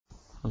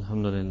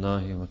الحمد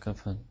لله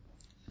وكفى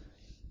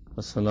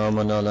والسلام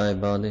على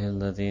عباده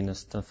الذين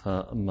اصطفى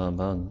أما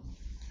بعد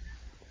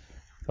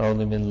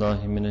أعوذ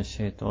بالله من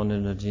الشيطان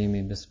الرجيم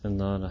بسم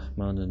الله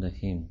الرحمن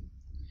الرحيم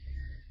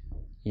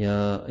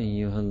يا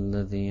أيها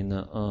الذين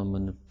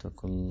آمنوا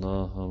اتقوا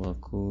الله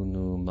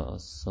وكونوا مع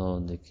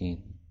الصادقين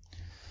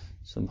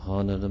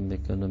سبحان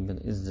ربك رب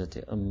العزة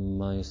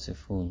عما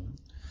يصفون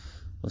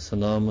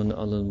وسلام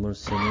على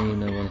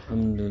المرسلين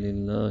والحمد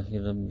لله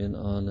رب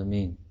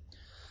العالمين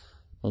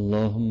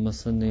اللهم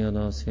صل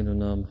على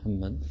سيدنا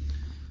محمد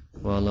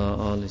وعلى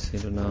آل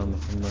سيدنا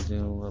محمد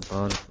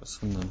وبارك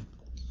وسلم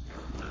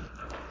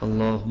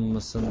اللهم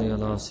صل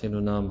على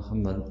سيدنا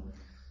محمد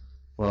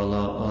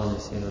وعلى آل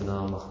سيدنا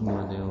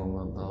محمد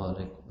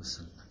وبارك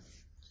وسلم.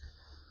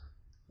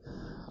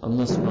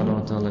 Allah subhanahu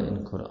wa ta'ala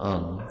in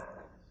Quran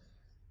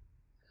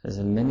has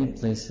in many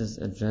places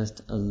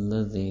addressed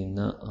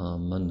alladhina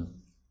amanu.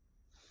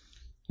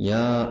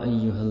 Ya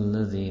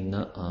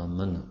ayyuhalladhina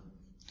amanu.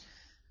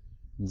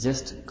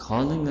 Just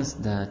calling us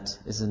that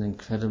is an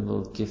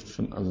incredible gift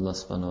from Allah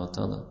subhanahu wa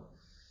ta'ala.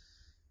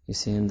 You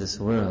see, in this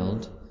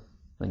world,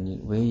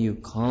 where you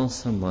call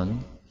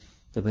someone,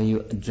 the way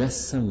you address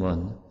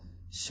someone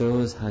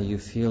shows how you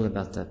feel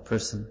about that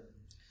person.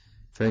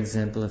 For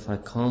example, if I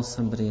call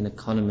somebody an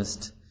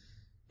economist,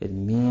 it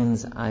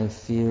means I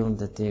feel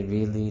that they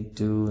really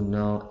do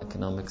know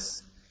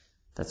economics.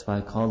 That's why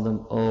I call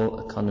them, oh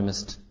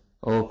economist,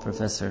 oh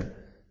professor.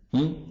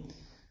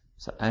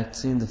 So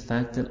actually the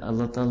fact that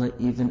Allah Ta'ala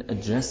even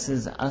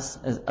addresses us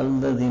as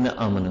Alladhina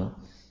Amanu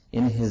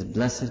in His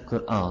blessed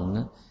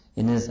Quran,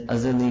 in His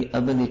Azali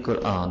Abadi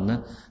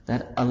Quran,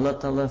 that Allah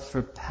Ta'ala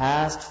for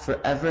past,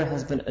 forever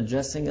has been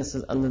addressing us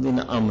as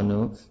Alladhina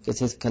Amanu, because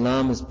His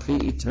Kalam is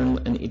pre-eternal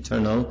and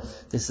eternal.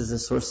 This is a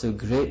source of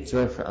great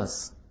joy for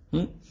us.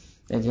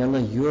 That Ya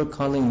Allah, you are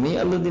calling me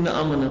Alladhina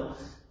Amanu.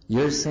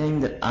 You're saying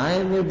that I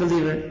am your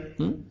believer.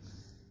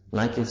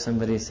 Like if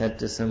somebody said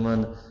to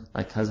someone,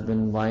 like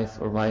husband,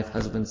 wife, or wife,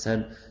 husband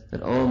said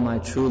that, oh my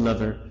true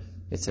lover.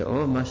 They say,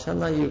 oh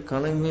mashallah, you're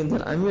calling me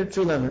that I'm your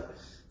true lover.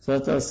 So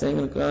Allah is saying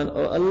in the Quran,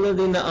 oh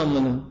alladhina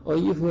amanu, oh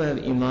you who have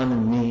iman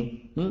in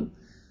me.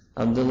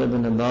 Abdullah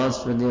ibn Abbas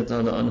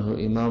radiyallahu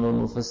anhu, Imam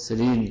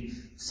al-Mufassirin,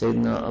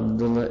 Sayyidina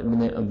Abdullah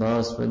ibn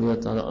Abbas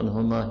radiyallahu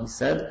anhuma, he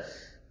said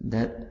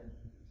that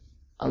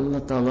Allah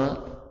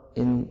Ta'ala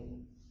in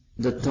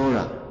the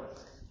Torah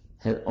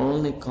had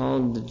only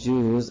called the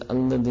Jews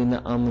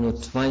alladhina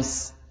amanu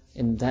twice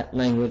in that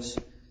language,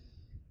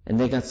 and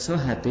they got so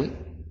happy.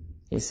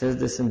 He says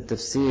this in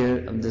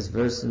tafsir of this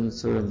verse in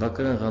Surah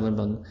Baqarah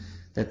Ghaliban,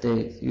 that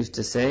they used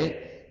to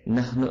say,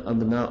 Nahnu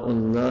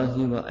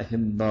abna'ullahi wa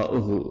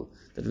ahibba'uhu,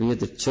 that we are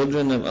the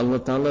children of Allah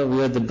Ta'ala,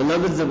 we are the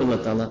beloveds of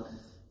Allah Ta'ala.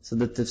 So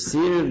the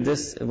tafsir of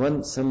this,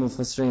 some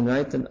Mufassirin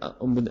write, and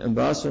Ibn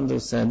Abbas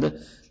said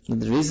that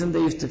the reason they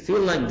used to feel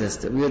like this,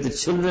 that we are the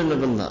children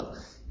of Allah,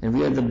 and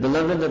we are the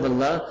beloved of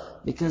Allah,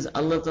 because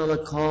Allah Ta'ala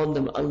called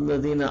them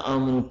Alladhina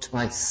Amanu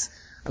twice.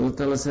 Allah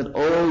Ta'ala said,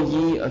 oh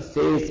ye of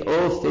faith,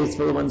 oh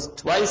faithful ones,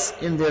 twice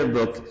in their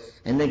book.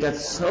 And they got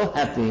so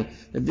happy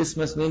that this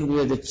must mean we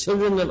are the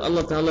children of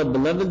Allah Ta'ala,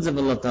 beloveds of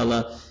Allah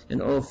Ta'ala.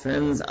 And oh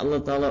friends,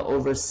 Allah Ta'ala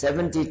over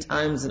 70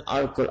 times in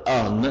our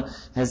Quran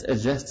has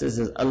addressed us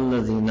as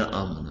Alladhina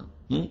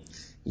Amanu.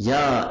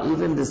 Ya,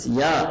 even this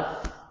Ya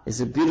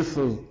is a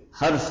beautiful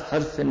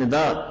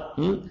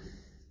harf-nida.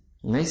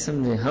 नहीं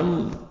समझे हम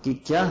कि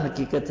क्या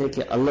हकीकत है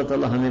कि अल्लाह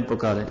ताला हमें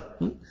पुकारे.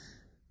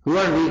 Who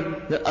are we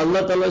that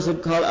Allah Ta'ala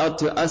should call out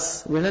to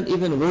us? We're not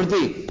even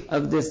worthy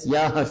of this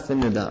Ya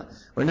harfin nida.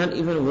 We're not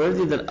even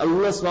worthy that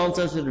Allah subhanahu wa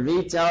ta'ala should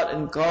reach out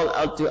and call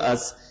out to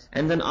us.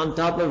 And then on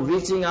top of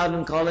reaching out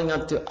and calling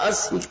out to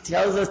us, He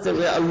tells us that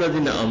we're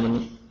alladhina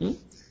amanu.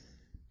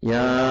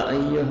 Ya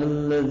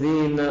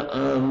ayyuhalladhina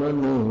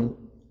amanu.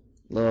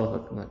 Allahu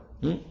Akbar.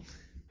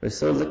 We're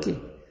so lucky.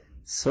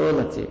 So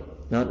lucky.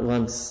 Not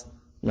once,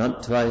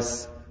 not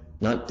twice,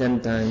 not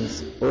 10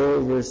 times,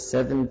 over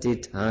 70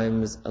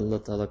 times Allah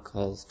Ta'ala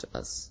calls to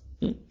us.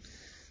 So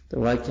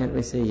why can't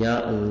we say,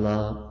 Ya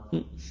Allah,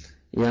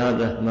 Ya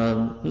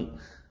Rahman,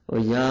 or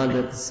Ya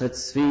that such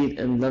sweet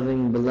and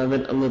loving,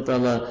 beloved Allah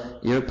Ta'ala,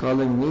 you're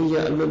calling me,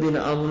 Ya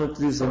Alladhina Amanu,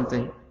 to do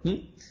something.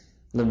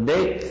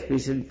 Labbaik, we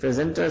should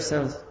present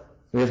ourselves.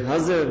 We're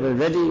hazir, we're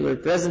ready, we're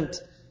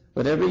present.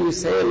 Whatever you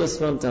say, Allah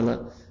subhanahu wa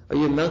ta'ala. Are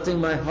you melting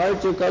my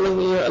heart? You're calling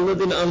me, Ya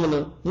Alladhina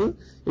Amanu.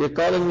 You're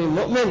calling me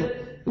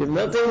mu'min. You're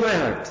melting my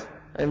heart.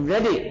 I'm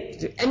ready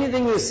to do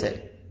anything you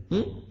say.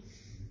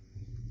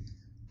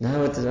 Now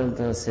what does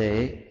Allah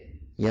say?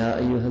 Ya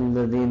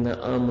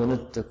ayyuhalladhina amanu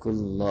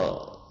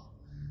ittaqullah.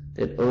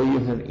 That, oh you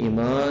have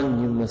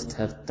iman, you must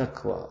have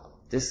taqwa.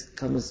 This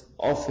comes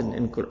often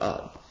in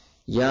Quran.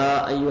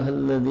 Ya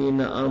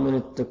ayyuhalladhina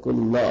amanu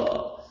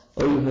ittaqullah.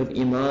 Oh you have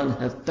iman,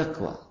 have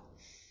taqwa.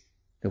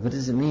 But what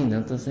does it mean?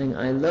 Allah is saying,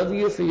 I love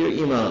you for your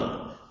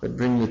iman, but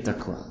bring me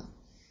taqwa.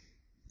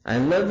 I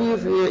love you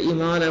for your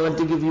iman, I want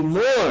to give you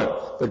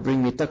more, but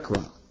bring me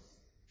taqwa.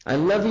 I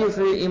love you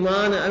for your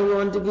iman, I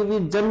want to give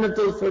you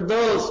Jannatul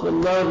Firdaus,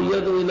 Wallahu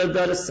yadu ila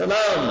dar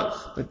salam,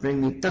 but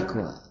bring me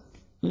taqwa.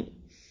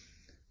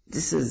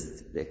 This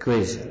is the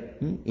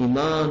equation.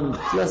 Iman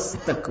plus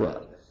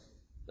taqwa.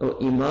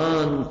 Or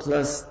Iman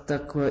plus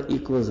taqwa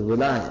equals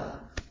wilaya.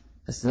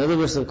 That's another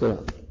verse of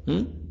Quran.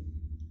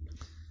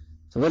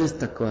 So what is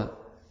taqwa?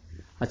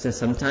 Achha,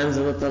 sometimes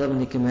Allah Ta'ala, when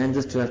He commands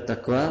us to have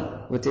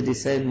taqwa, what did He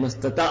say?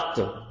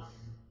 Mustata'tu.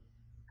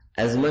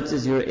 As much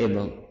as you're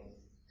able.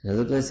 In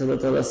another place Allah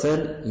Ta'ala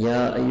said,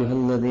 Ya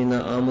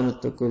ayyuhalladhina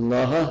amanu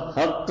taqullaha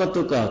haqqa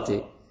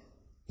tuqati.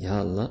 Ya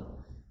Allah,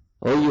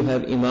 oh you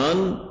have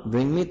Iman,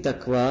 bring me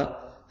taqwa.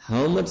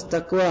 How much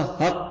taqwa?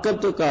 Haqqa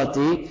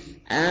tuqati.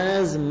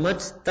 As much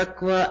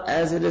taqwa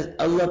as it is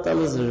Allah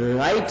Ta'ala's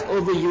right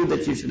over you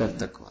that you should have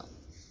taqwa.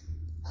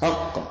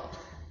 Haqqa.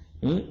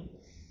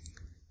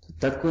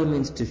 Taqwa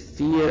means to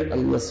fear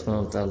Allah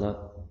subhanahu wa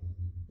ta'ala.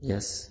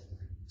 Yes.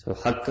 So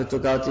haqqa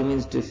tuqati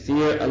means to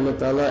fear Allah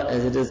Ta'ala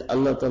as it is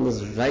Allah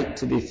Ta'ala's right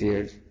to be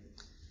feared.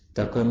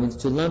 Taqwa means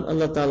to love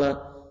Allah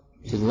Ta'ala.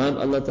 To love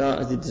Allah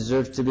Ta'ala as He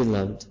deserves to be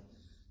loved.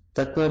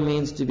 Taqwa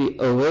means to be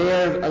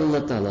aware of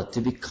Allah Ta'ala,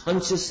 to be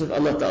conscious of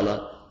Allah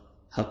Ta'ala.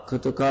 Haqqa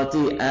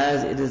tuqati,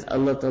 as it is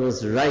Allah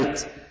Ta'ala's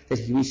right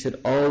that we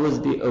should always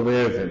be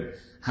aware of Him.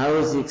 How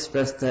has He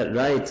expressed that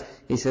right?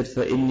 He said,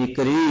 فَإِنِّي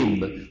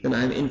قَرِيبٌ, then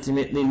I'm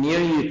intimately near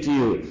you to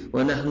you.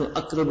 وَنَحْنُ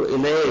أَقْرَبُ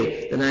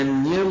إِلَيْهِ, then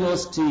I'm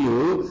nearmost to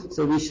you.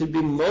 So we should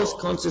be most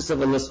conscious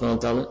of Allah subhanahu wa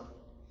ta'ala.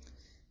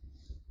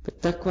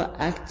 But taqwa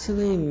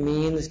actually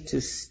means to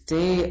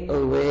stay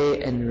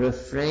away and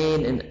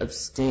refrain and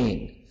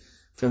abstain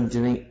from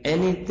doing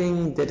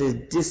anything that is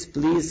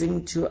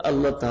displeasing to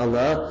Allah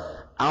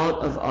ta'ala out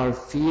of our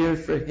fear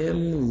for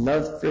Him,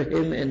 love for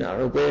Him, and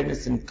our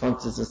awareness and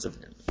consciousness of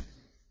Him.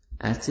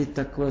 Actually,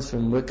 taqwa is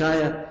from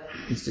wikaya,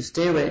 means to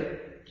stay away.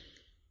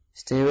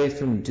 Stay away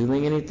from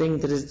doing anything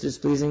that is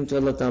displeasing to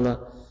Allah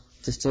Ta'ala.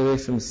 To stay away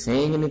from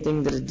saying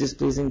anything that is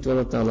displeasing to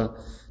Allah Ta'ala.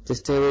 To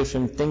stay away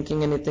from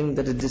thinking anything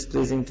that is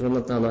displeasing to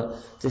Allah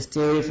Ta'ala. To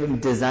stay away from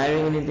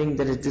desiring anything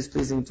that is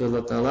displeasing to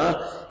Allah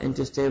Ta'ala. And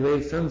to stay away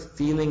from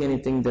feeling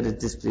anything that is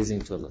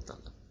displeasing to Allah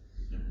Ta'ala.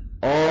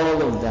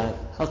 All of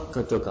that,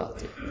 haqqa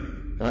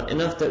tuqati. Not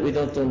enough that we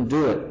don't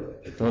do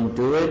it. Don't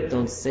do it,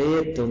 don't say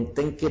it, don't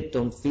think it,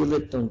 don't feel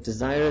it, don't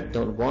desire it,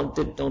 don't want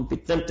it, don't be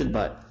tempted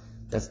by it.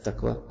 That's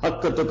taqwa.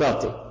 Haqqa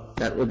tuqati.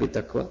 That would be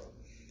taqwa.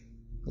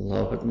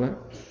 Allahu Akbar.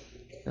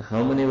 Now,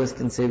 how many of us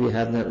can say we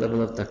have that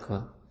level of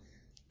taqwa?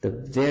 The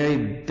very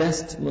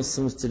best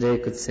Muslims today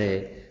could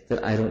say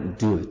that I don't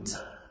do it.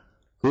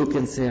 Who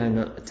can say I'm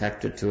not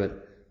attracted to it?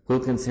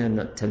 Who can say I'm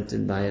not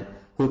tempted by it?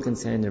 Who can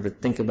say I never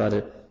think about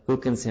it? Who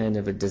can say I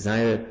never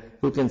desire it?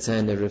 Who can say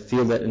I never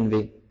feel that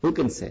envy? Who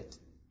can say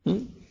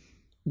it?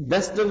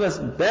 Best of us,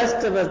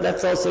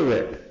 that's also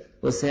rare.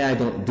 Will say I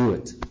don't do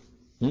it.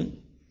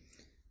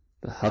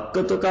 But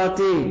haqqa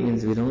tuqati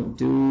means we don't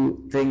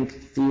do, think,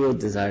 feel,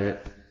 desire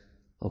it.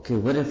 Okay,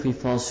 what if we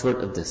fall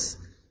short of this?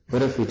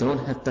 What if we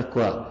don't have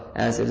taqwa,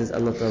 as it is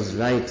Allah Ta'ala's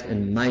right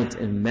and might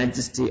and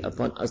majesty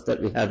upon us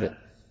that we have it?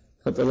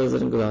 What Allah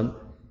says in Quran,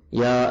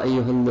 Ya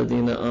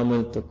ayyuhalladhina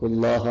amanu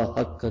taqullaha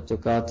haqqa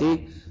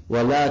tuqati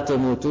wa la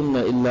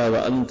tamutunna illa wa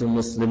antum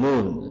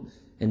muslimun.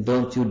 And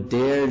don't you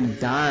dare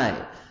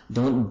die.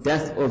 Don't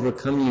death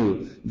overcome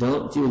you.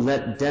 Don't you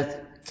let death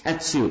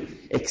catch you,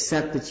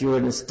 except that you are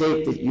in a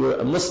state that you are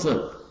a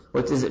Muslim.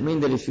 What does it mean?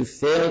 That if you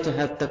fail to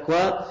have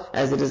taqwa,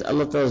 as it is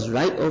Allah Ta'ala's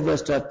right over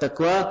us to have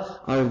taqwa,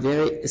 our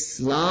very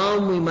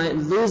Islam, we might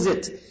lose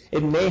it.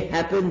 It may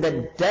happen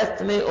that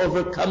death may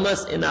overcome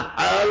us in a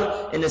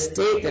hal, in a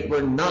state that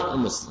we're not a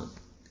Muslim.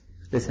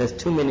 This has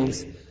two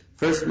meanings.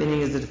 First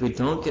meaning is that if we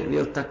don't get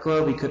real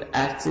taqwa, we could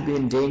actually be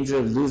in danger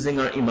of losing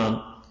our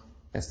iman.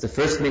 That's the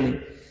first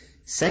meaning.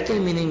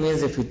 Second meaning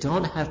is if we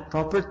don't have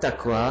proper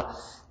taqwa,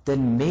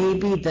 then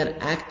maybe that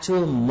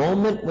actual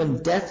moment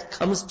when death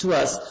comes to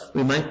us,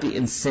 we might be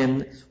in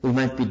sin, we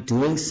might be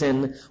doing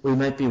sin, we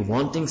might be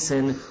wanting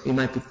sin, we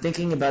might be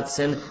thinking about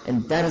sin,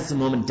 and that is the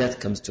moment death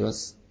comes to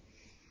us.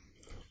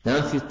 Now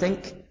if you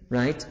think,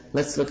 right,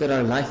 let's look at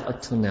our life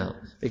up till now,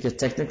 because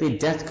technically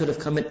death could have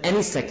come at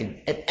any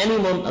second, at any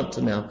moment up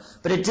till now,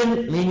 but it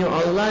didn't mean you're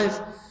all alive.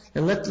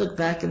 And let's look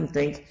back and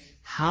think,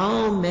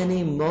 how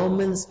many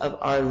moments of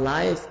our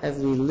life have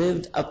we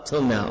lived up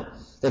till now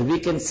that we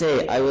can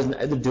say, I was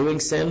neither doing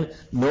sin,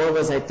 nor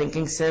was I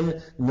thinking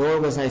sin, nor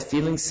was I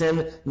feeling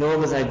sin, nor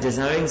was I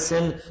desiring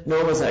sin,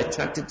 nor was I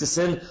attracted to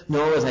sin,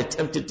 nor was I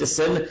tempted to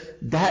sin.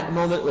 That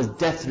moment was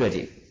death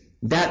ready.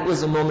 That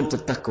was a moment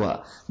of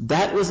taqwa.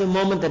 That was a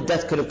moment that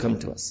death could have come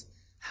to us.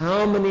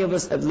 How many of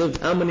us have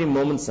lived how many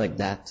moments like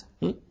that?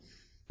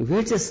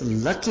 We're just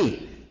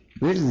lucky.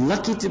 We're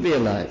lucky to be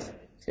alive.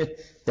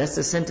 That's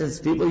the sentence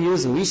people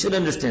use. We should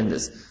understand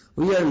this.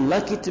 We are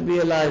lucky to be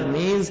alive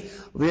means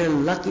we are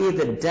lucky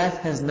that death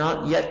has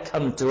not yet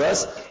come to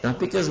us. Not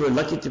because we're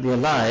lucky to be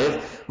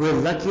alive. We're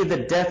lucky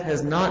that death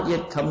has not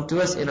yet come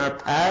to us in our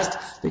past,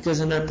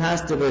 because in our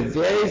past there were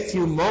very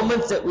few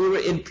moments that we were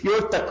in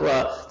pure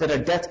taqwa, that our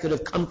death could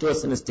have come to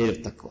us in a state of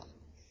taqwa.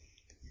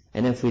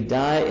 And if we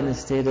die in a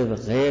state of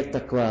ghayr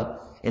taqwa,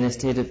 in a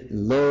state of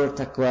lower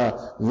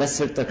taqwa,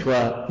 lesser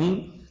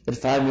taqwa, that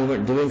 5 we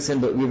weren't doing sin,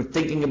 but we were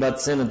thinking about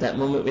sin, at that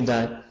moment we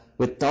died.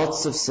 with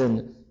thoughts of sin.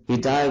 We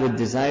die with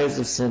desires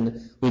of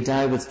sin. We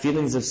die with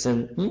feelings of sin.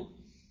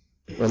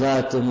 وَلَا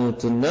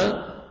تَمُوتُنَّ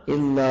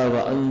إِلَّا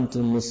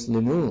وَأَنْتُمْ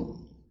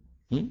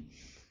مُسْلِمُونَ.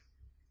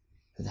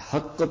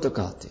 حَقَّ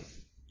تُقَاتِهِ.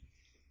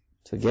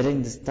 So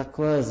getting this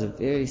taqwa is a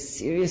very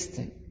serious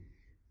thing.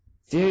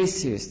 Very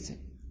serious thing.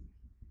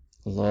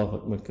 Allahu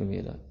Akbar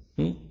kabira.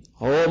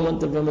 Whole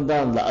month of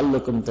Ramadan,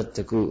 لَعَلَّكُمْ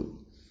تَتَّقُونَ.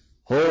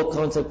 Whole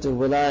concept of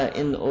walaya,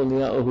 in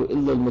awliya'uhu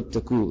illa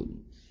al-muttaqoon.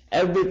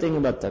 Everything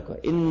about taqwa.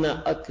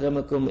 Inna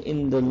akramakum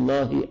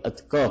indallahi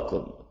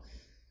atqakum.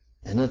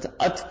 And it's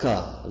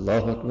atqa.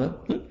 Allahu Akbar.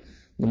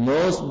 The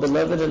most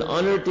beloved and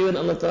honored to you in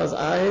Allah Ta'ala's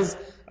eyes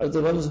are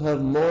the ones who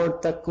have more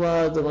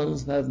taqwa, the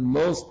ones who have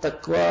most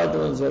taqwa, the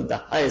ones who have the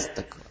highest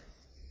taqwa.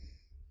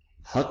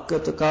 Haqqa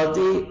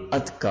tuqati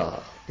atqa.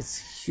 It's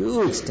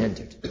huge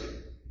standard.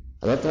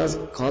 Allah Ta'ala is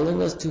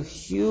calling us to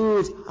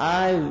huge,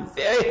 high,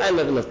 very high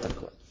level of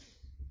taqwa.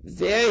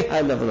 Very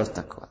high level of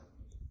taqwa.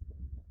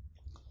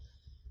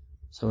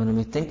 So when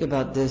we think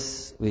about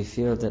this, we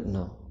feel that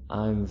no,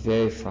 I'm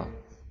very far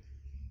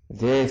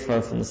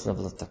from this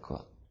level of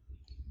taqwa.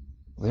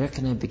 Where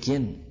can I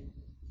begin?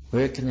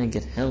 Where can I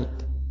get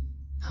help?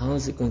 How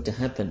is it going to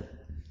happen?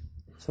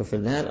 So for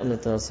that, Allah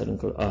Ta'ala said in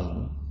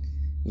Quran,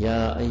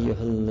 Ya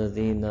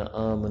ayyuhalladhina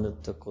amanu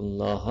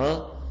taqullaha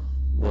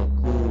wa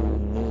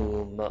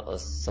kunu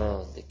ma'as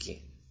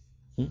sadiqin.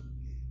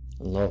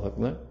 Allahu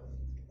Akbar.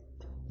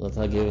 Allah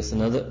Ta'ala gave us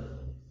another.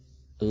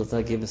 Allah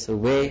Ta'ala gave us a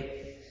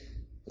way.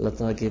 Allah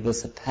Ta'ala gave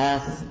us a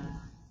path.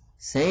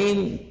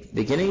 Same,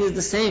 beginning is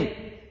the same.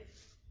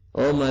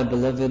 Oh my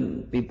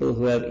beloved people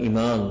who have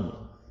iman.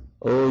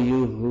 Oh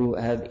you who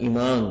have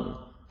iman.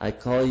 I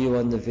call you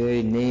on the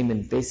very name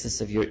and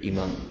basis of your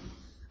iman.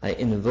 I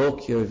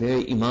invoke your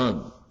very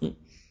iman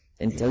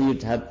and tell you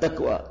to have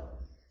taqwa.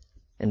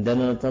 And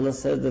then Allah Ta'ala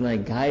says, then I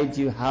guide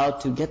you how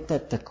to get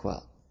that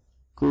taqwa.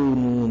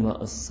 Kunu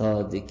ma'as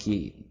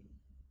sadiqin.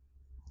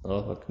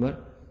 Allahu Akbar.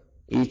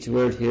 Each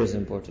word here is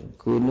important.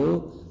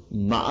 Kunu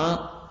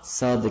ma'a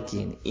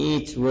sadiqin.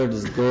 Each word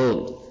is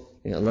gold.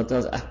 Allah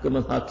Ta'ala is ahkam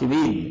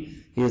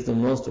al-hakimin. He is the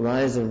most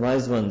wise of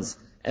wise ones.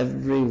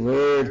 Every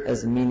word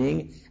has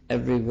meaning.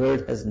 Every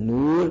word has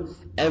nur.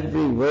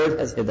 Every word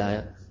has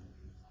hidayah.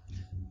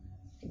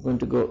 I'm going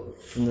to go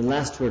from the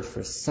last word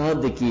first.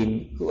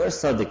 Sadiqin. Who are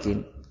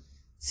sadiqin?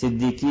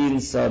 Siddiqeen,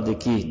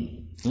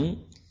 sadiqeen.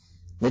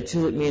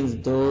 Literally it means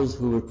those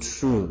who are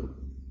true.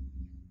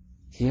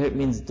 Here it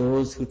means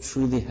those who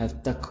truly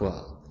have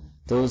taqwa,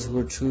 those who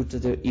are true to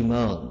their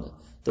iman,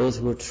 those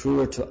who are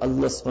truer to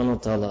Allah subhanahu wa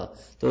ta'ala,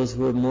 those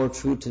who are more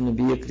true to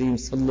Nabi Kareem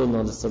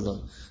sallallahu alaihi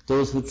wasallam,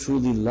 those who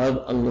truly love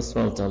Allah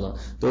subhanahu wa ta'ala,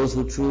 those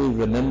who truly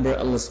remember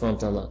Allah subhanahu wa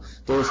ta'ala,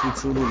 those who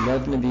truly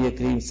love Nabi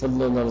Kareem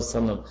sallallahu alaihi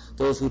wasallam,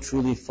 those who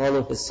truly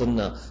follow his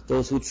sunnah,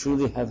 those who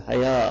truly have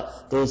haya,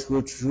 those who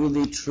are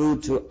truly true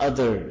to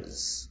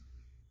others.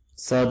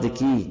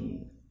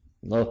 Sadiqeen.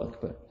 Allahu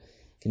Akbar.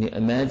 Can you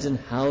imagine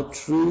how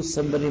true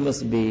somebody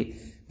must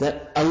be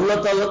that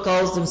Allah Ta'ala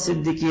calls them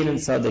Siddiqeen and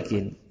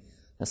Sadiqeen?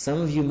 Now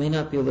some of you may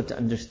not be able to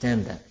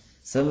understand that.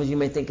 Some of you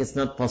may think it's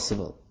not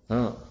possible.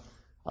 Allah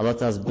Ta'ala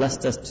has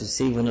blessed us to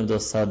see one of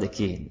those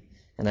Sadiqeen.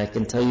 And I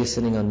can tell you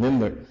sitting on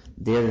Mimbar,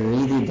 they're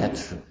really that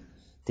true.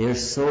 They're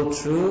so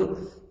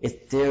true,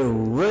 they're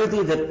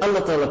worthy that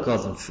Allah Ta'ala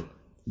calls them true.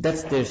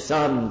 That's their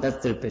shan,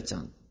 that's their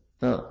pehchan.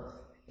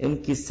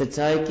 इनकी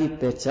सच्चाई की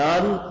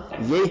पहचान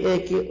ये है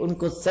कि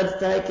उनको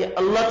सचता है कि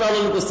अल्लाह ताला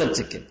उनको सच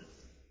सके.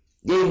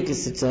 ये इनकी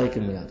सच्चाई की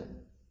मियार है.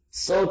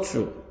 So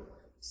true.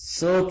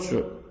 So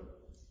true.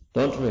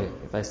 Don't worry.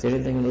 If I say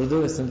anything in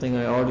Urdu, it's something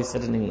I already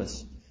said in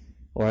English.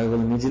 Or I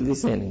will immediately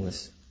say in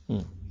English.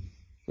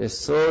 They're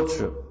so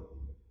true.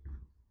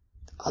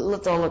 Allah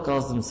Ta'ala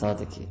calls them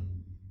Sadiqeen.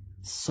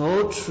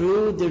 So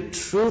true, their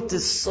truth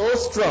is so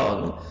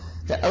strong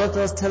that Allah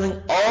Ta'ala is telling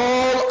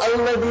all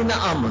alladhina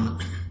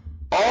amanu.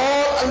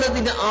 All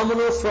alladhina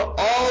amanu for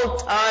all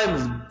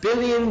times,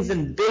 billions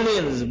and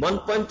billions,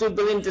 1.2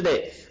 billion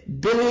today,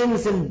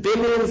 billions and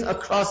billions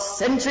across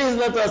centuries,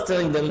 Allah Ta'ala is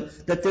telling them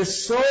that they're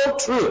so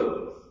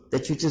true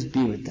that you just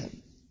be with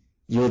them.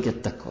 You'll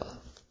get taqwa.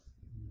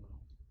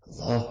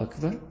 Allahu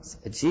Akbar. It's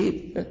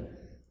ajeeb.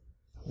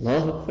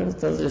 Allahu Akbar.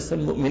 There's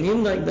some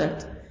mu'mineen like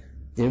that.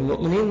 They're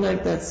mu'mineen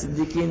like that.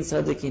 Siddiqeen,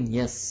 sadiqeen,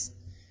 yes.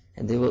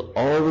 And they will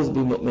always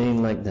be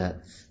mu'mineen like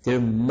that. There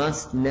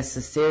must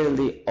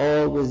necessarily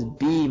always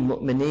be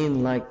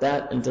mu'mineen like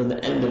that until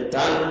the end of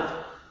time.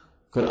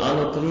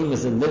 Quran al-Kareem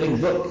is a living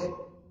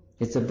book.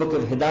 It's a book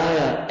of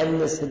hidayah,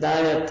 endless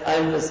hidayah,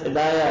 timeless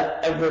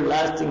hidayah,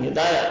 everlasting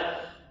hidayah.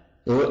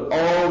 There will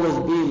always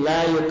be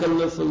لَا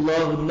يُكَلِّفُ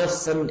اللَّهُ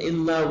نَفْسًا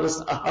إِلَّا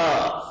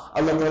وُسْعَهَا.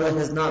 Allah Ta'ala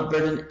has not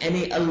burdened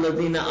any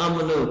alladhina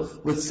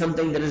amanu with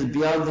something that is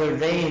beyond their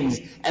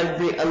range.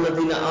 Every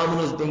alladhina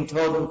amanu is being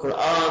told in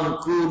Quran,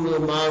 كُونُوا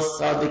مَا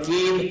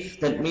الصَّادِقِينَ.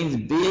 That means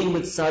being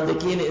with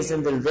sadiqeen is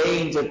in the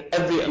range of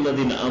every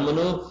alladhina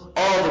amanu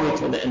all the way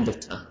to the end of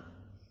time.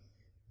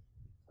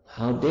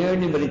 How dare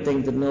anybody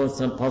think that no, it's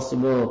not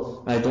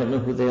possible, I don't know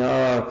who they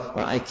are, or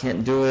I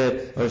can't do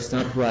it, or it's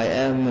not who I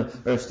am,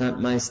 or it's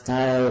not my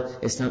style,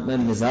 it's not my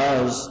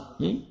mizaj.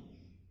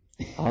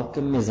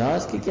 Aapka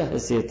mizaj ki kya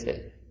haysiyat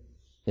hai?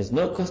 There's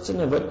no question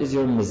of what is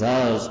your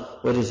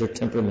mizaj, what is your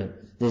temperament.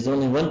 There's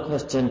only one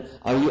question,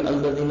 are you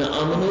alladhina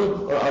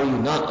amanu, or are you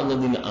not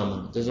alladhina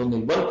amanu? There's only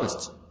one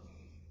question.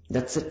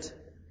 That's it.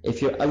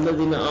 If you're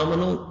alladhina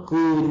amanu,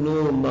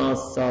 kunu ma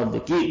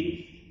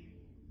sadiqeen.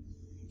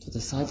 So the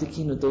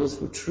sadiqeen are those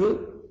who are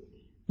true.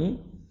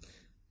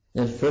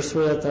 And first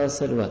word Allah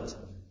said what?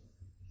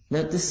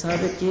 Now this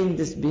sadiqeen,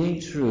 this being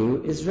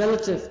true, is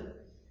relative.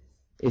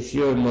 If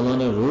you're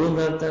Maulana Room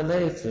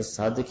Ramtana, if you're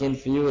sadiqeen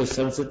for you is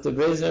Shamsut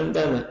Tabriz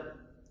Ramtana.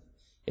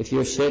 If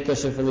you're Shaykh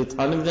Ashraf Ali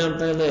Thanvi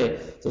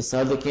Ramtana, so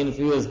sadiqeen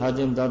for you is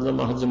Haji Imdadullah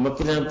Mahajim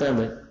Makki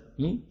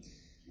Ramtana.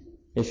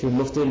 If you're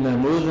Mufti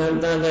Mahmood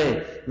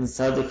Ramtana, then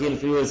sadiqeen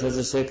for you is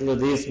Hazrat Shaykh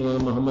al-Hadith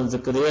Maulana Muhammad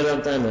Zakaria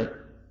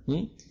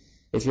Ramtana.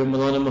 If you're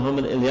Maulana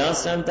Muhammad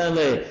Ilyas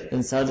Ramtana, then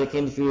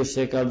sadiqeen for you is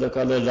Shaykh Abdul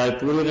Qadir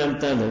Raipuri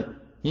Ramtana.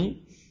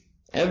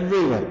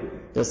 Everyone.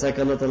 Just like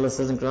Allah Ta'ala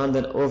says in Quran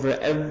that over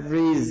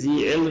every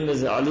zi ilm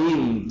is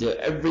alim.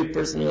 Every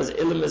person who has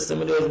ilm is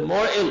somebody who has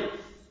more ilm.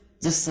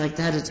 Just like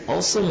that, it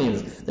also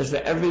means that for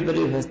everybody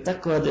who has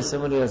taqwa, there's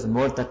somebody who has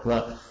more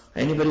taqwa.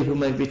 Anybody who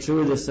might be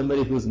true, there's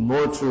somebody who's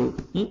more true.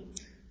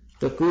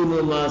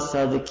 Takunu ma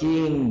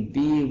sadiqeen,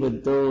 be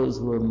with those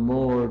who are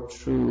more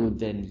true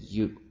than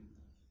you.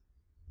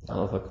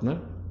 Allahu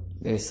Akbar.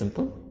 Very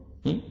simple.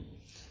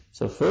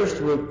 So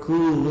first word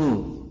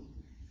kunu.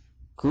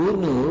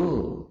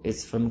 Kunu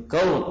is from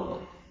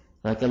kaun.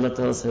 Like Allah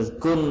Ta'ala says,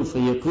 kun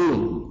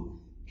fayakun.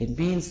 It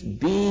means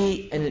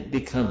be and it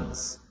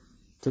becomes.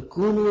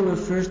 Takunu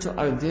refers to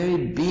our very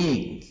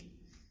being.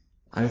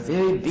 Our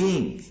very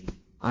being.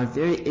 Our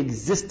very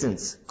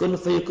existence. Kun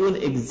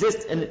fayakun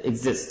exists and it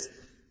exists.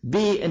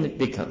 Be and it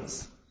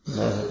becomes.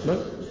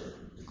 Kunu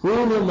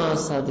ma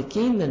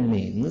sadiqeen then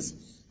means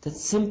that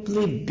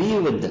simply be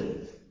with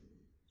them.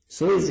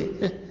 So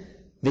easy.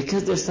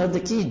 Because they're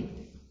sadiqeen.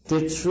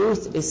 Their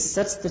truth is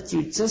such that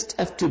you just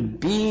have to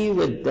be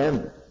with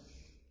them.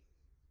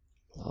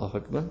 Allahu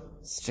Akbar.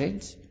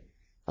 Strange.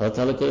 Allah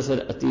Ta'ala could have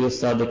said, Atiyu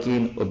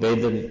sadiqeen, obey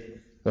them.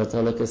 Allah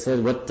Ta'ala could have said,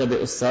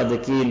 Wattabi'u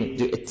sadiqeen,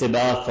 do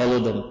ittiba, follow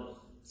them.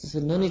 So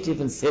no need to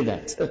even say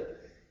that.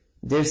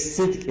 Their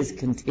sidq is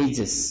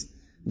contagious.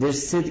 Their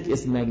sidq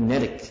is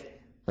magnetic.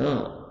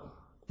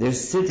 Their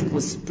sidq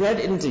will spread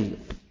into you.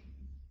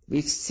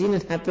 We've seen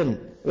it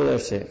happen with our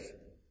Shaykh.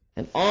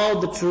 And all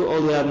the true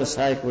awliya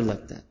mashayikh were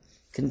like that.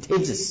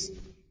 Contagious.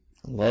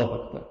 Allahu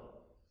Akbar.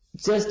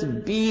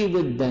 Just be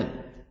with them.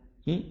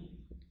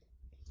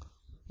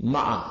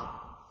 Ma'a.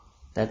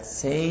 That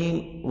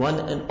same one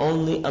and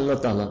only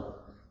Allah Ta'ala,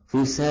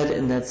 who said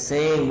in that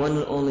same one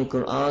and only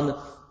Quran,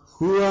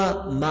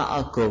 Huwa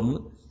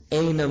ma'akum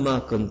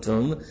aynama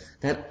kuntum,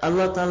 that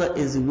Allah Ta'ala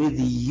is with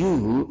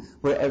you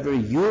wherever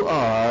you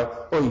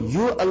are, or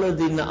you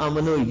alladhina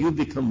amanu, you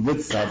become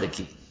with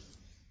sadiqeen.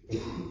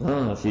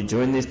 If you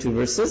join these two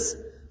verses,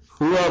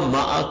 Huwa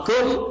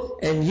ma'akum,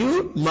 and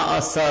you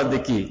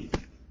ma'asadiqeen.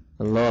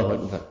 Allahu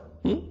Akbar.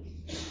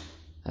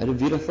 What a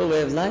beautiful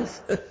way of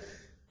life.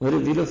 What a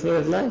beautiful way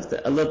of life.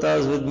 That Allah Ta'ala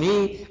is with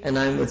me and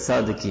I'm with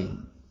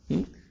sadiqeen.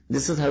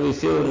 This is how we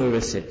feel when we're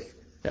with Shaykh.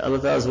 That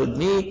Allah Ta'ala is with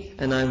me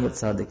and I'm with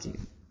sadiqeen.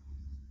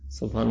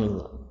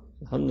 Subhanallah.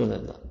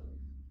 Alhamdulillah.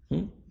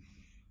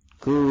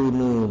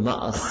 Kunu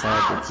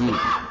ma'asadiqeen.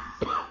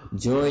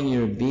 Join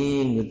your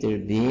being with their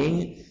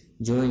being.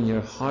 Join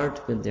your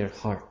heart with their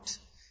heart.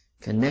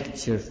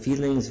 Connect your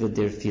feelings with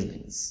their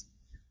feelings.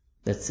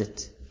 That's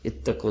it.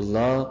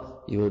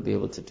 Ittaqullah, you will be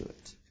able to do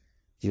it.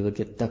 You will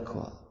get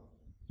taqwa.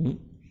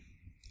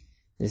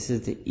 This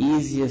is the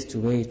easiest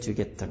way to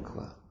get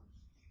taqwa.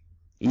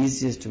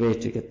 Easiest way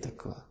to get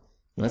taqwa.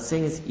 I'm not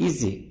saying it's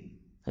easy.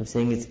 I'm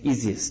saying it's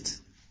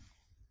easiest.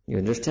 You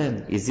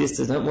understand? Easiest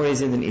is not more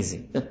easy than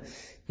easy.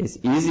 It's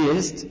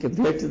easiest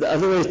compared to the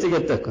other ways to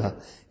get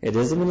taqwa. It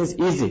doesn't mean it's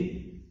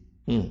easy.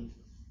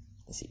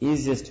 It's the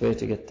easiest way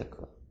to get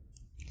taqwa.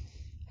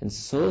 And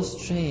so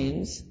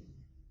strange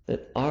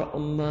that our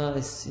ummah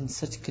is in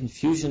such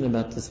confusion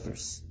about this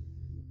verse.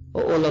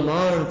 Ulama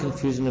are in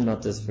confusion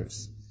about this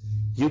verse.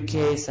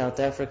 UK, South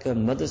Africa,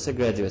 madrasa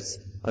graduates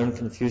are in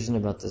confusion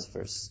about this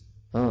verse.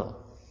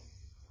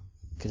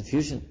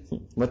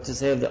 Confusion. What to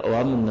say of the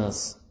awam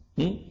nas?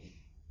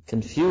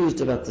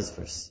 Confused about this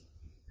verse.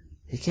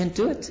 You can't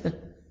do it.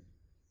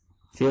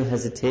 Feel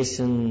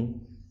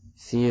hesitation,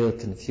 feel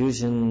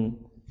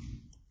confusion,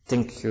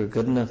 think you're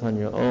good enough on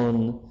your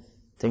own,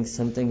 think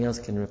something else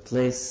can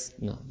replace.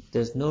 No,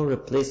 there's no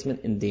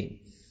replacement in deen.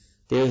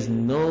 There's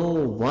no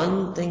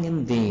one thing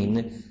in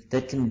deen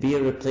that can be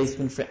a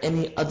replacement for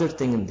any other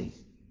thing in deen.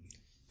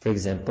 For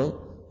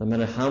example, no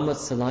matter how much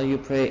salah you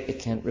pray, it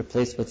can't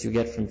replace what you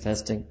get from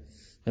fasting.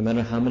 No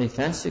matter how many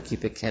fasts you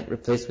keep, it can't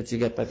replace what you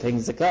get by paying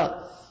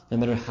zakah. No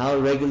matter how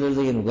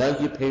regularly and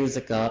well you pay your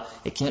zakah,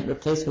 it can't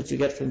replace what you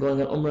get from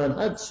going on umrah and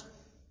hajj.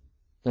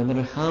 No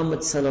matter how much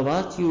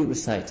salawat you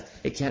recite,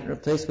 it can't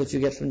replace what you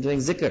get from doing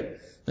zikr.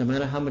 No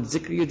matter how much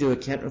zikr you do,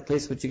 it can't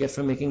replace what you get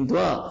from making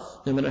dua.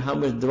 No matter how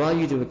much dua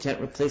you do, it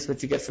can't replace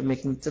what you get from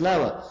making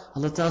tilawah.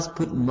 Allah Ta'ala's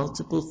put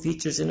multiple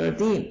features in our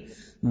deen.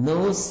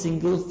 No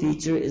single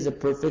feature is a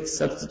perfect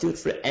substitute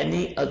for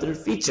any other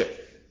feature.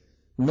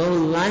 No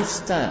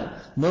lifestyle,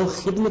 no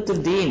khidmat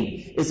of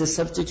deen is a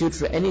substitute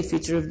for any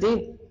feature of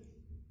deen.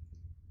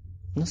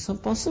 That's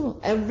not possible.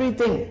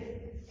 Everything.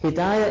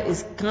 Hidayah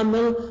is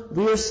kamil.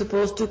 We are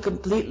supposed to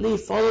completely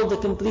follow the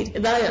complete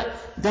hidayah.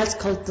 That's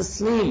called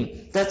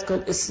taslim. That's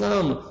called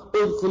Islam.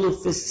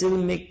 Udkhulu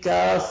fis-silmi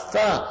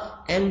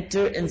kaffa.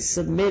 Enter and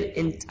submit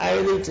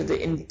entirely to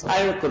the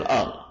entire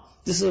Qur'an.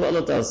 This is what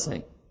Allah Ta'ala is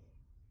saying.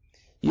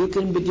 You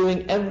can be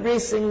doing every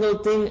single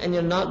thing and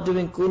you're not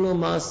doing kunu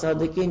ma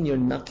sadiqin, you're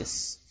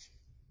naqis.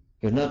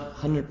 You're not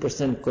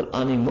 100%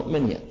 Qur'ani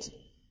mu'min yet.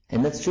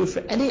 And that's true for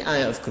any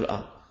ayah of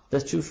Qur'an.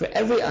 That's true for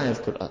every ayah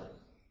of Qur'an.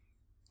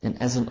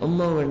 And as an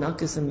ummah, we're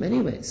naqis in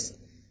many ways.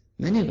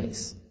 Many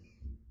ways.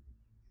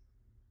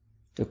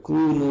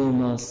 Takunu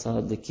ma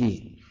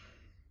sadiqin.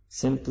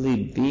 Simply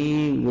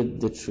be with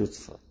the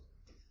truthful.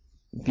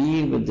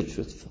 Be with the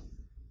truthful.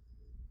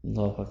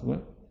 Allahu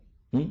Akbar.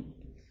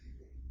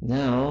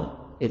 Now,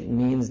 it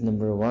means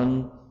number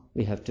one,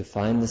 we have to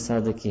find the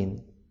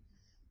sadiqeen.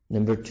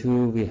 Number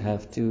two, we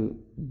have to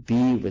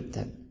be with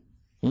them.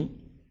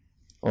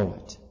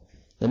 Alright.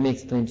 Let me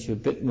explain to you a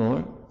bit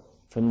more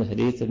from the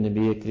hadith of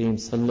Nabi Kareem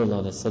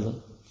sallallahu alaihi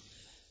wasallam.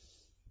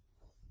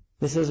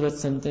 This is what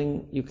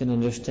something you can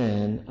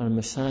understand. Our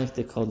mashayikh,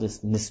 they call this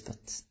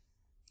nisbat.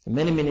 There are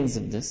many meanings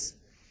of this.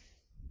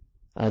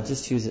 I'll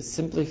just use it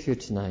simply for you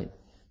tonight.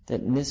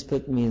 That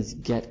nisbat means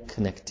get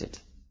connected.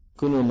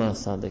 Kunu ma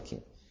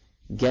sadiqin.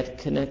 Get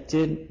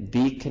connected,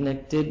 be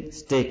connected,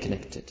 stay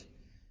connected.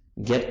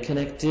 Get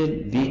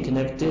connected, be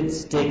connected,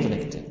 stay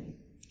connected.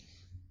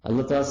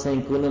 Allah Ta'ala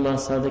saying, Kunu ma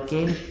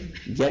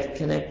sadiqin, get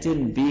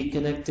connected, be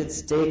connected,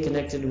 stay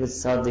connected with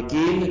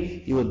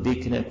sadiqin. You will be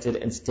connected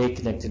and stay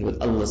connected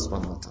with Allah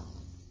subhanahu wa ta'ala.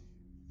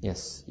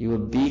 Yes, you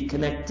will be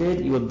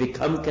connected, you will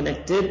become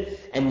connected,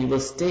 and you will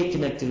stay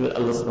connected with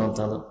Allah subhanahu wa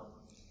ta'ala.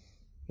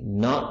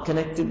 Not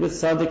connected with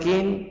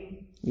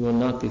sadiqin, you will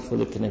not be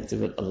fully connected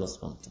with Allah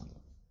subhanahu wa ta'ala.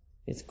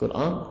 It's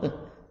Qur'an.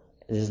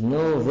 There's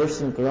no verse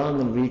in Qur'an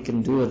that we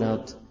can do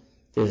without.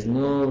 There's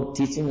no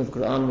teaching of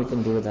Qur'an we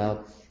can do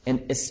without.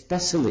 And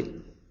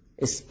especially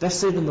the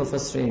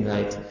Mufassirin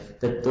write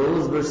that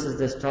those verses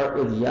that start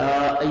with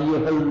Ya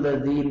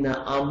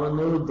ayyuhalladhina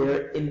amanu,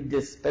 they're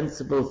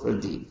indispensable for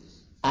deen.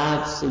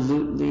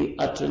 Absolutely,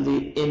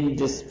 utterly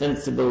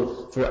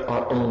indispensable for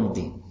our own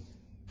deen.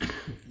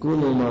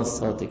 Kunu ma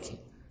sadiqin.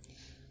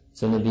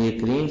 So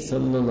Nabi Kareem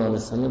sallallahu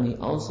alaihi wasallam, he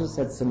also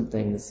said some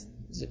things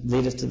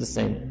lead us to the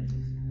same.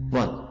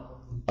 One,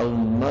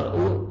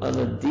 al-mar'u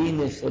ala deen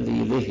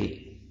khalilihi.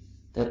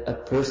 That a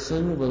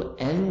person will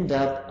end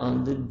up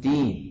on the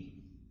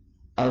deen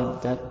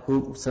of that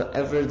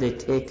whosoever they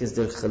take as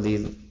their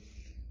khalil,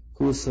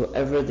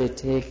 whosoever they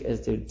take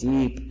as their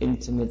deep,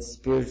 intimate,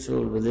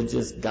 spiritual,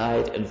 religious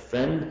guide and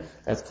friend.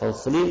 That's called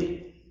khalil.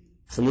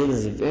 Khalil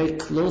is a very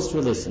close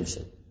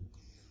relationship.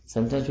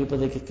 Sometimes people,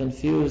 they get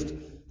confused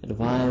that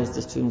why is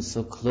the student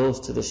so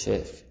close to the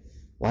shaykh?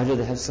 Why do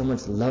they have so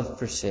much love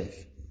for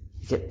shaykh?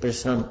 You get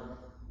person.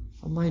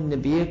 Oh, my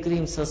Nabi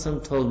Kareem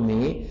Sassam told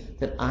me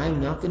that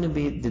I'm not going to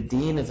be the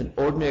deen of an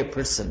ordinary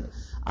person.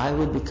 I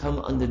will become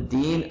on the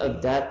deen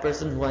of that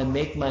person who I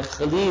make my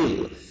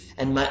Khalil.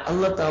 And my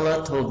Allah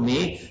Ta'ala told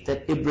me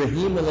that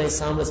Ibrahim alayhi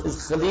salam was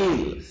his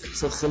Khalil.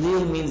 So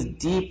Khalil means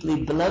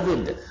deeply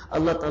beloved.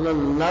 Allah Ta'ala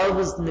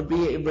loves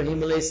Nabi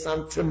Ibrahim alayhi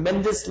salam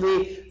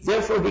tremendously.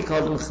 Therefore he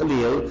called him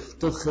Khalil.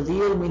 So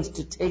Khalil means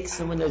to take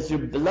someone as your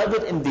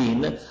beloved in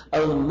deen.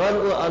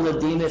 Al-mar'u ala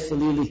deen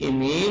khalilihi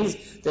means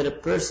that a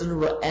person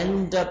will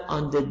end up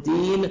on the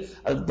deen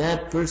of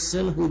that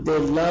person who they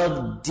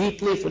love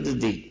deeply for the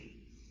deen.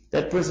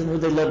 That person who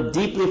they love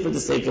deeply for the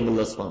sake of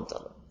Allah subhanahu wa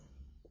ta'ala.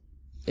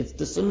 It's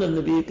the sunnah of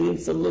Nabi Kareem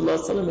sallallahu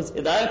alaihi wasallam. It's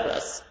hidayah for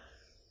us.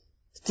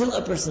 Still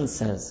a person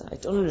says, I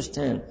don't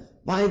understand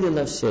why they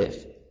love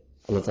shaykh.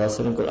 Allah Ta'ala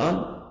said in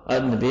Quran,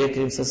 Nabi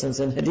Kareem sallallahu alaihi wasallam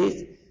said in hadith,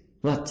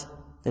 what?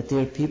 That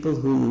they are people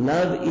who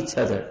love each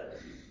other.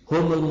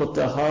 Hum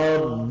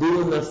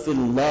al-mutahabbuna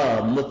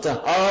fillah,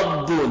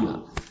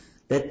 mutahabbuna.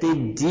 That they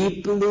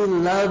deeply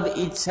love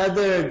each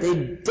other. They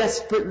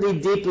desperately,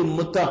 deeply,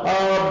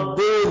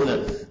 mutahabbuna.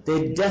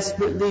 They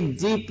desperately,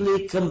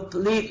 deeply,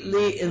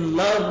 completely in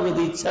love with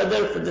each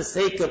other for the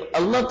sake of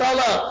Allah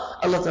Ta'ala.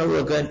 Allah Ta'ala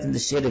will grant in the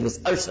shade of His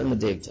arsh on the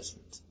Day of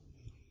Judgment.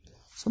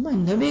 So my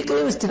Nabi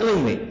Kareem is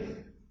telling me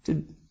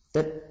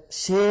that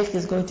Shaykh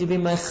is going to be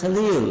my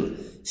Khalil.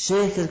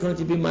 Shaykh is going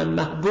to be my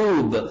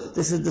Mahbub.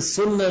 This is the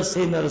Sunnah of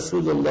Sayyidina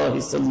Rasulullah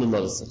sallallahu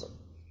alaihi wasallam.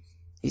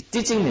 He's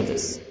teaching me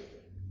this.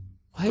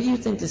 Why do you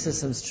think this is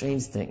some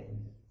strange thing?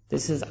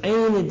 This is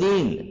Ayn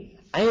Deen,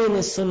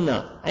 Ayn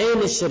Sunnah,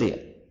 Ayn Sharia.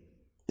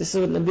 This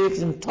is what Nabi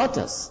Kareem taught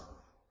us.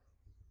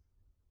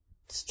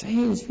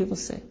 Strange, people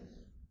say.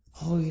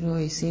 Oh,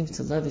 he seems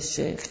to love his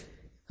shaykh.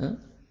 Huh?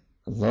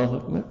 Allahu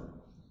Akbar.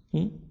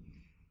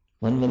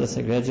 One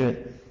madrasa graduate,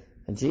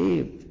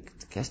 Ajib,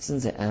 the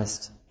questions they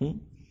asked,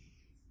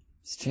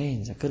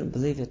 strange, I couldn't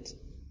believe it.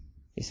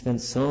 You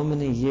spent so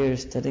many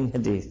years studying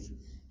hadith,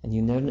 and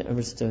you never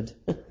understood.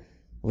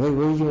 Where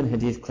were you in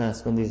hadith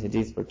class when these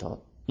hadiths were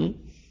taught?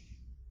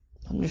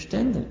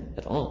 Understand them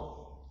at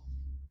all.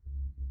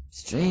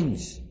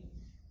 Strange.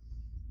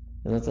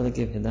 Allah Ta'ala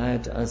give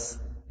hidayah to us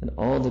and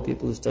all the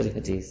people who study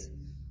hadith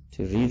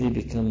to really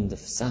become the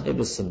sahib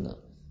al-sunnah,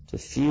 to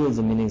feel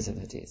the meanings of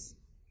hadith.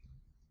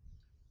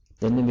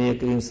 Then Nabi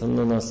Kareem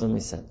Sallallahu Alaihi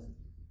Wasallam said,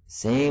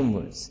 same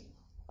words,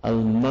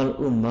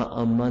 al-mar'u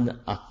ma'a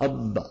man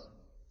ahabba.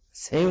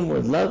 Same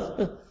word,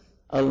 love.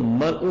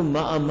 Al-mar'u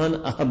ma'a man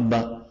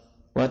ahabba.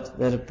 What?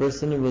 That a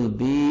person will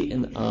be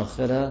in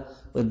akhirah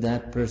with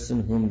that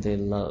person whom they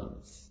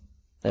love.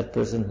 That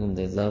person whom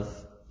they love.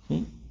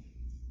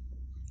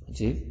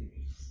 Ajib.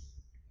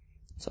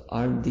 So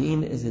our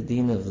deen is a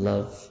deen of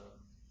love.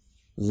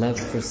 Love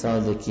for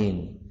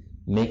Sadiqeen.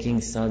 Making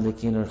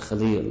Sadiqeen our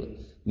Khalil.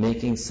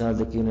 Making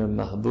Sadiqeen our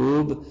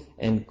Mahbub.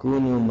 And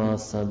Kunu ma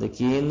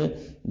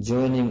Sadiqeen.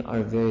 Joining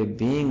our very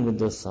being with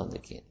those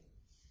Sadiqeen.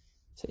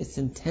 So it's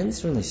an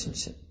intense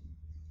relationship.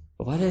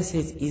 But why do I say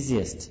it's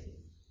easiest?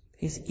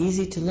 Because it's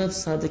easy to love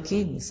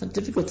Sadiqeen. It's not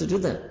difficult to do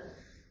that.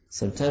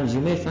 Sometimes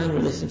you may find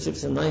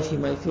relationships in life you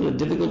might feel it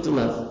difficult to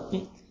love.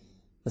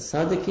 But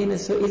Sadiqeen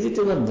is so easy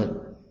to love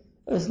them.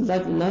 It's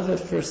like love at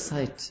first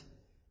sight.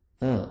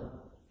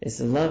 It's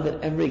love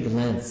at every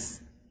glance.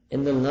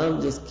 And the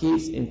love just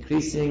keeps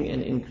increasing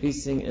and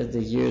increasing as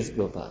the years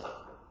go by.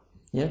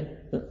 Yeah?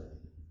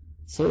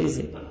 So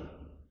easy.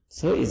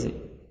 So easy.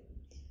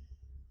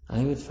 I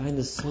would find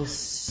it so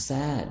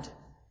sad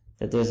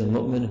that there's a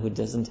mu'min who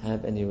doesn't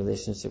have any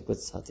relationship with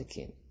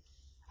Sadiqeen.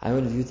 I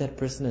would view that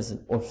person as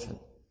an orphan.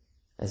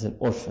 As an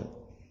orphan.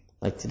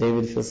 Like today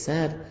we'd feel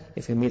sad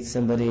if we meet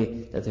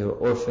somebody that they were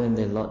orphaned,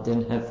 they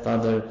didn't have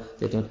father,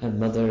 they don't have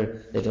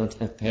mother, they don't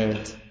have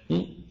parent.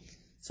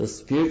 So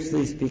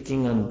spiritually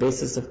speaking, on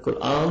basis of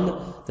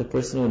Quran, the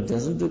person who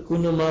doesn't do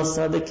kunu ma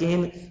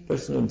sadiqeen,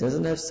 person who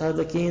doesn't have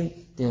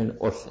sadiqeen, they're an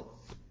orphan.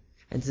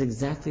 And it's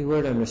exactly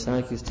what our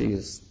Mashaykh used to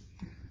use.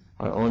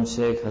 Our own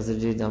Shaykh, Hazrat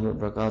Ji Damat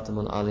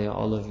Barakatum al-Aliyah,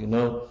 all of you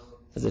know,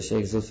 Hazrat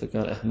Shaykh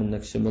Zulfikar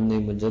Ahmad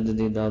Naqshbandi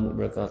Mujaddidi Damat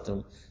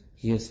Barakatum.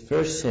 His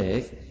first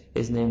Shaykh,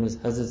 his name was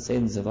Hazrat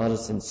Sayyid Zawar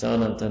Hussain Shah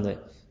Antana.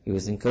 He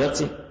was in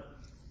Karachi.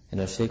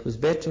 And our Shaykh was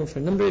back to him for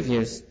a number of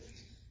years.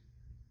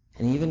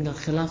 And he even got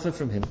Khilafah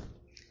from him.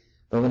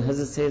 But when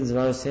Hazrat Sayyid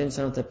Zawar Hussain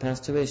Shah Antana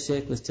passed away,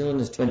 Shaykh was still in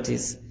his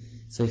 20s.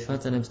 So he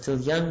thought that I'm still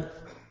young.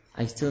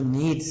 I still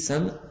need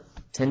some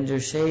tender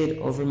shade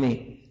over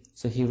me.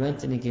 So he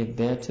went and he gave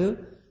bay'ah to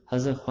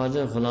Hazrat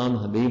Khwaja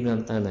Ghulam Habib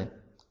Antana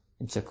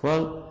in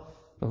Chakwal.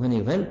 But when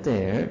he went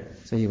there,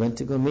 so he went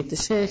to go meet the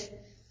Shaykh.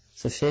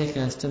 So Shaykh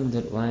asked him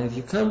that, why have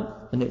you come?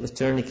 When it was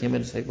turn, he came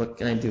in and said, what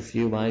can I do for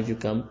you? Why have you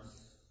come?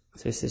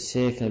 So he said,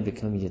 Shaykh, I've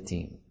become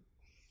yatim.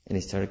 And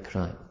he started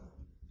crying.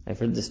 I've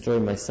heard this story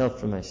myself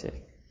from my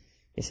Shaykh.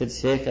 He said,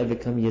 Shaykh, I've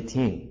become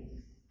yatim.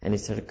 And he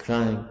started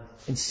crying.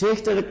 And Shaykh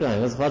started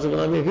crying. He started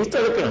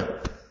crying.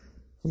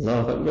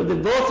 Allahu Akbar. They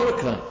both were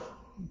crying.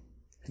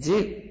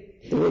 They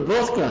were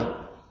both crying.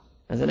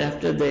 And then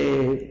after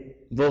they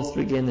both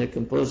regained their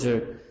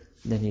composure,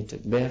 then he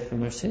took bay'ah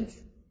from our Shaykh.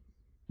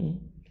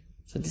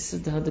 So this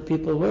is how the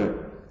people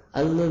were.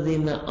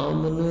 Alladhina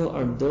amanu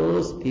are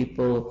those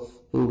people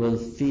who will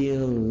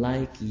feel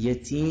like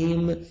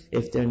yatim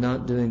if they're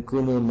not doing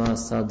kunu ma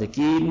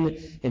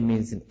sadiqeen. It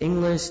means in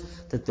English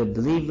that the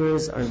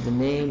believers are the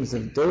names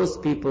of those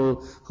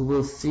people who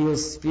will feel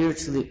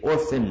spiritually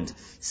orphaned,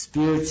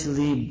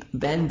 spiritually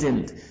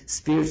abandoned,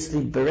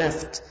 spiritually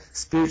bereft,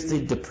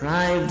 spiritually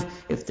deprived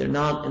if they're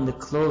not in the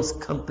close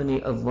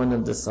company of one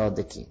of the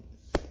sadiqeen.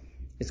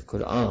 It's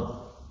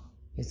Quran.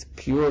 It's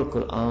pure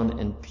Quran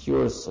and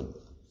pure Sunnah.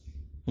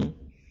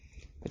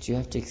 But you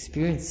have to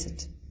experience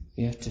it.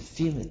 You have to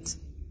feel it.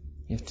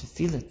 You have to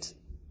feel it.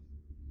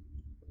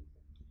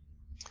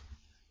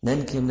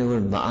 Then came the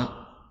word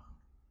ma'a.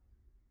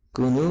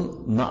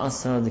 Kunu ma'a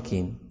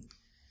sadiqeen.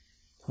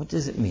 What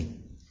does it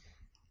mean?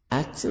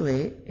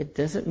 Actually, it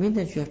doesn't mean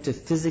that you have to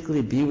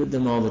physically be with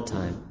them all the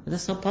time. And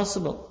that's not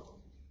possible.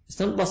 It's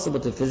not possible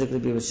to physically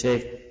be with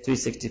Shaykh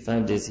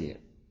 365 days a year.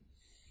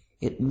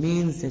 It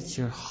means that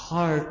your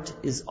heart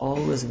is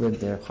always with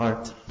their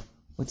heart.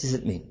 What does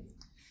it mean?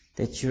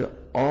 That you're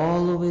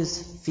always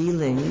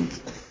feeling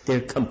their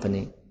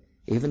company,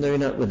 even though you're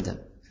not with them.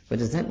 What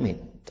does that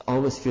mean? To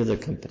always feel their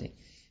company.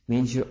 It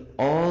means you're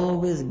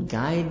always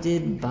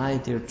guided by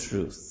their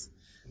truth.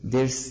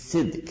 Their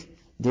sidq.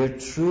 Their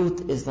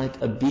truth is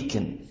like a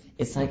beacon.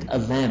 It's like a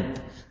lamp.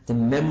 The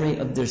memory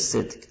of their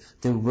sidq.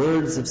 Their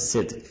words of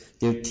sidq.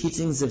 Their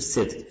teachings of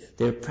sidq,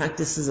 their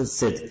practices of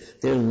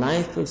sidq, their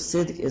life of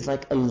sidq is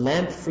like a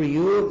lamp for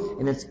you,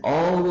 and it's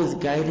always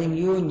guiding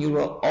you, and you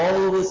are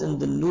always in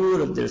the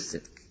nur of their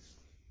sidq.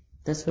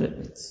 That's what it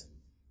means.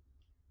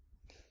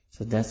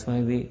 So that's why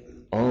we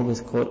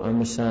always quote our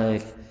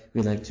Mashaykh.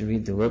 We like to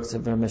read the works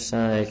of our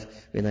Mashaykh.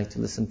 We like to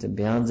listen to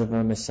bayans of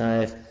our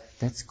Mashaykh.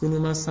 That's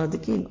kunu ma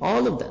sadiqeen.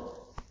 All of that.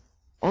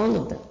 All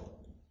of that.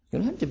 You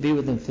don't have to be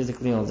with them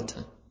physically all the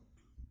time.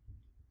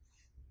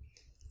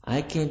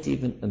 I can't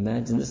even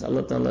imagine this.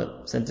 Allah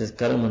Ta'ala sent His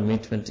karam on me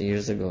 20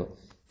 years ago,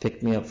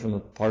 picked me up from a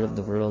part of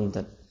the world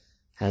that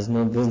has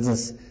no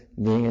business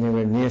being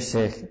anywhere near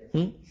Shaykh.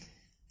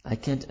 I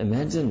can't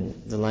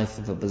imagine the life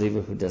of a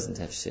believer who doesn't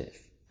have Shaykh.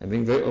 I'm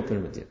being very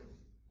open with you.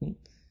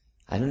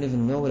 I don't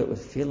even know what it would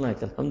feel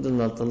like.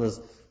 Alhamdulillah, Allah has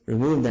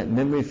removed that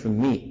memory from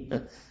me.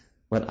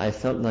 What I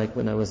felt like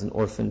when I was an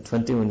orphan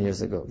 21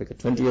 years ago. Because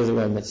 20 years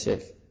ago I met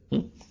Shaykh.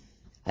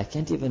 I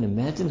can't even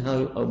imagine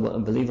how a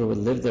believer would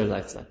live their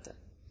life like that.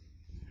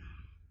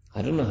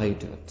 I don't know how you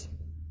do it.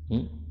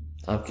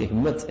 Aapki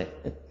himmat hai.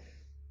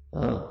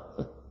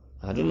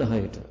 I don't know how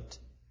you do it.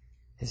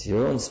 It's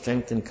your own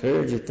strength and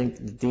courage. You think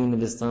the deen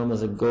of Islam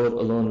is a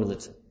God-alone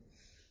religion.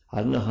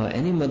 I don't know how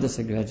any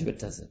madrasa graduate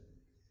does it.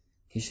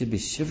 He should be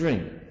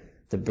shivering.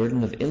 The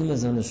burden of ilm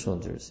is on his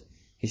shoulders.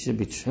 He should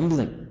be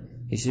trembling.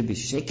 He should be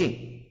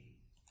shaking.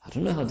 I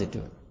don't know how they do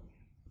it.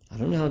 I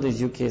don't know how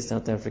these UK,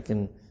 South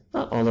African,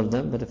 not all of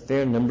them, but a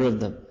fair number of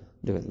them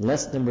do it.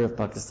 Less number of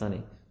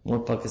Pakistani.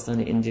 More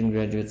Pakistani Indian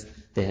graduates,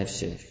 they have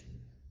Shaykh.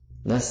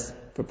 Less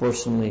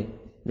proportionally,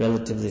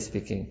 relatively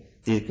speaking,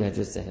 these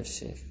graduates, they have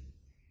Shaykh.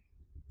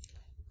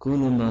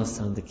 Kunu ma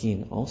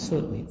sadiqeen. Also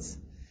it means,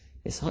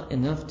 it's not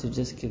enough to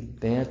just give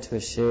bay'ah to a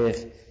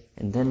Shaykh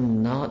and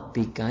then not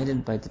be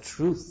guided by the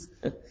truth.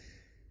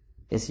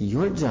 It's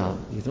your job.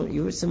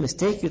 It's a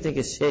mistake you think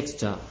it's Shaykh's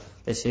job.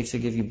 The Shaykh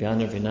should give you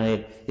bayan every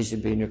night. He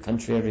should be in your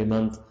country every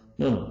month.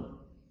 No.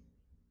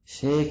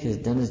 Shaykh has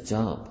done his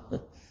job.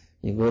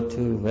 You go to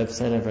the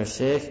website of our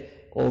Shaykh,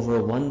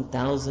 over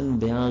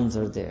 1,000 bayans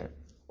are there.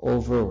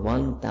 Over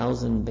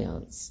 1,000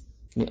 bayans.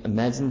 Can you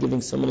imagine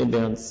giving so many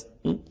bayans?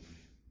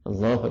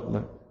 Allahu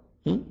Akbar.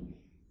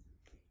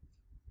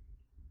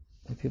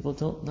 But people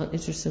not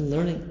interested in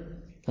learning,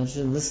 not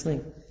interested in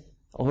listening.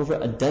 Over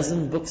a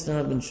dozen books now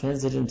have been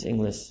translated into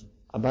English.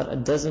 About a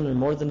dozen or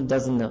more than a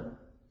dozen now.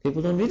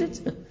 People don't read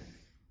it.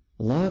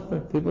 Allahu Akbar.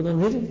 People don't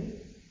read it.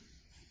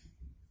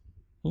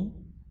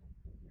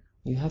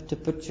 You have to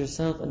put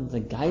yourself under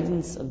the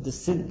guidance of the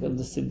sidq, of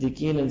the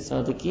siddiqeen and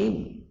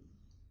sadiqeen.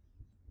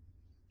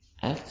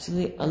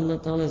 Actually, Allah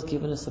Ta'ala has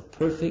given us a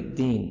perfect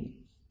deen,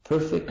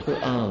 perfect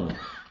Quran,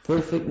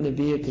 perfect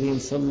Nabi Kareem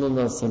Sallallahu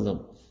Alaihi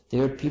Wasallam.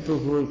 There are people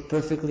who are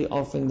perfectly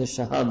offering the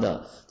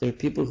shahada. There are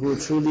people who are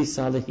truly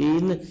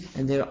salihin,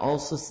 and there are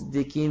also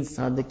siddiqeen,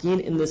 sadiqeen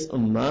in this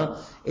ummah.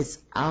 It's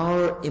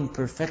our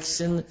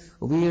imperfection.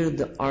 We are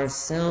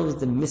ourselves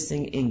the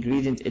missing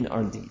ingredient in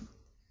our deen.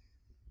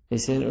 They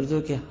say in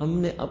Urdu कि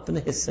हमने अपने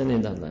हिस्सा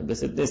नहीं डालना है.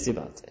 बस इतनी सी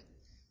बात है.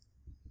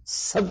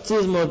 सब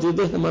चीज मौजूद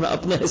है, हमारा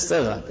अपना हिस्सा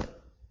गायब है.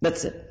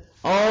 That's it.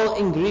 All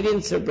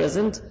ingredients are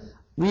present.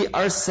 We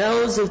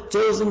ourselves have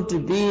chosen to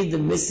be the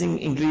missing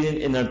ingredient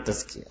in our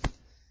tazkiyah.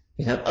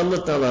 We have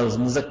Allah Ta'ala who's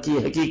muzakki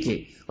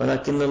hakiki.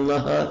 وَلَكِنَّ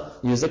اللَّهَ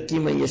يُزَكِّي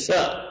مَنْ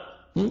يَشَاءُ.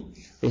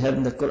 We have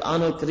in the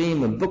Quran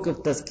al-Kareem a book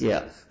of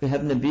tazkiyah. We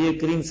have Nabi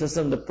Kareem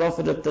Sallallahu, the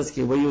prophet of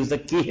tazkiyah, where you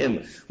zakki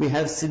him. We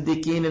have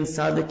siddiqeen and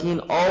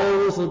sadiqeen.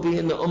 Always will be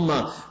in the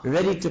ummah,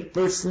 ready to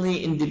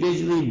personally,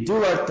 individually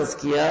do our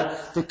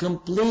tazkiyah. The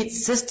complete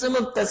system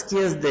of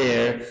tazkiyah is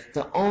there.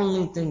 The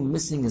only thing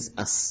missing is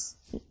us.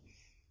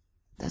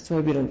 That's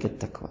why we don't get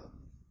taqwa.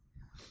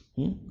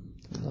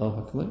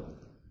 Allahu Akbar.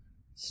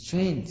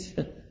 Strange.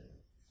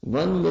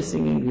 One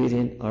missing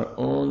ingredient, our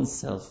own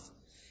self.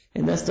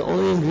 And that's the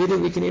only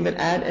ingredient we can even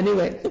add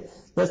anyway.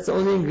 That's the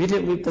only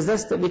ingredient we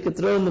possess that we could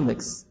throw in the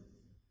mix.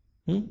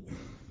 Ya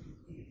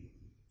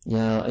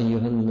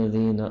ayyuhal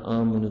ladhina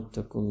amanu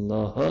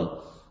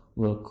ittaqullaha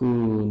wa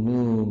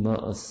kunu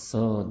ma'as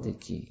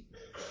sadiqin.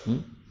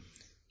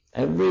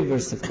 Every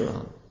verse of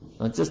Quran,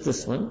 not just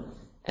this one,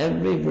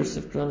 every verse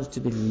of Quran is to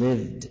be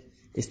lived,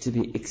 is to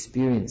be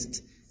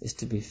experienced, is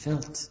to be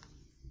felt.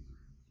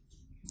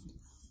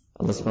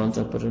 Allah subhanahu wa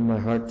ta'ala put it in my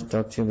heart to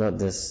talk to you about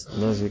this.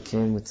 And as we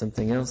came with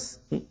something else.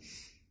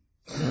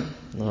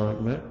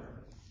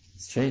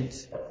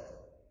 Strange.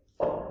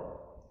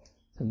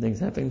 Something's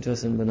happening to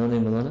us in Benoni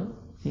Malana.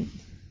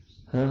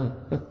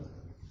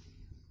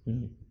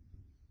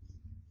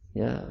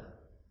 Yeah.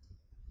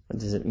 What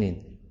does it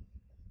mean?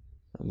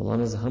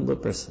 Malana is a humble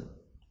person.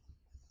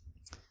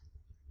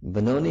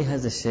 Benoni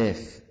has a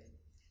sheikh.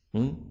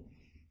 And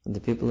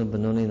the people in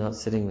Benoni not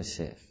sitting with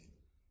sheikh.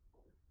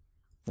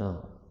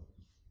 No.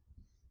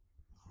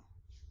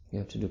 You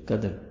have to do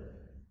qadr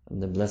of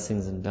the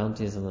blessings and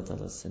bounties Allah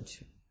Ta'ala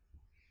sent you.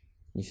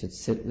 You should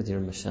sit with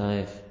your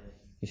mashayikh.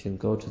 You should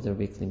go to their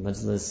weekly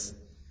majlis.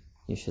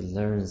 You should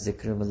learn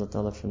zikr of Allah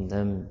Ta'ala from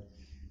them.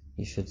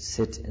 You should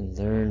sit and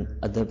learn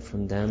adab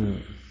from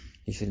them.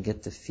 You should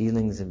get the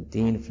feelings of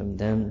deen from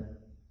them.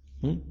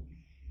 You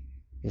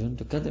don't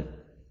do qadr.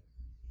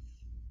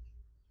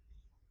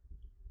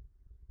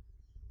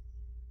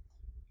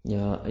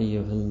 Ya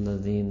ayyuhal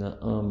ladhina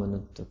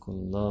amanu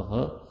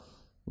ittaqullaha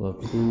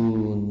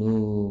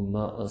وَكُونُوا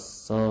مَعَ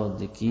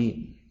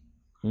الصَّادِقِينَ.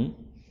 Can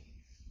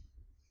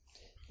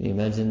you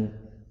imagine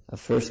a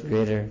first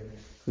grader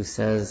who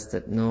says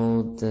that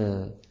no,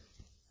 the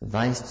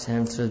vice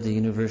chancellor of the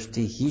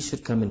university, he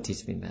should come and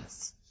teach me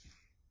maths.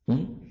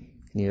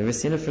 Can you ever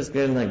seen a first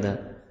grader like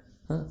that?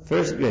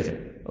 First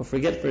grader. Or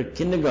forget for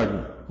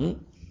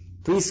kindergarten.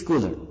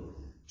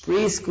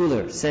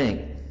 Preschooler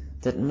saying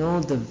that no,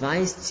 the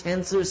vice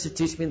chancellor should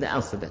teach me the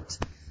alphabet.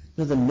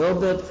 No, the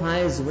Nobel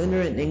Prize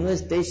winner in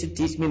English, they should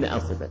teach me the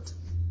alphabet.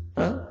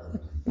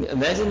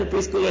 Imagine a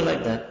preschooler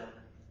like that.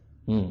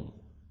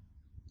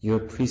 You're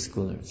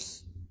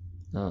preschoolers.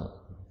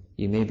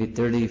 You may be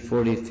 30,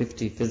 40,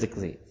 50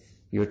 physically.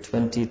 You're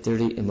 20,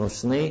 30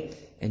 emotionally,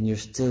 and you're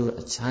still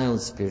a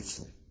child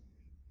spiritually.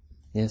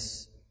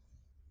 Yes.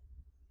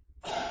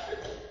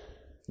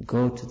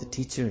 Go to the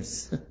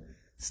teachers.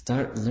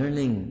 Start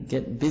learning.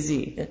 Get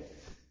busy.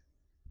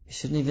 You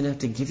shouldn't even have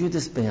to give you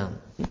this bayan.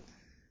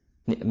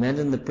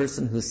 Imagine the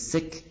person who's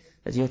sick,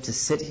 that you have to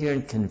sit here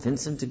and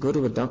convince him to go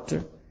to a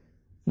doctor.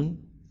 You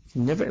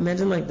never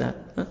imagine like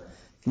that.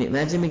 Can you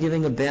imagine me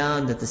giving a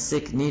bayan that the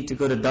sick need to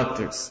go to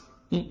doctors?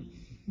 Can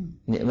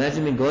you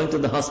imagine me going to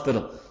the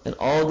hospital and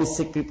all these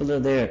sick people are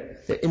there.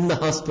 They're in the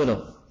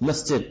hospital,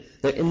 masjid.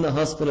 They're in the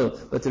hospital,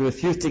 but they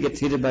refuse to get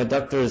treated by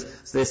doctors,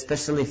 so they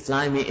specially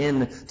fly me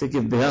in to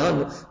give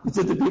bayan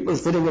to the people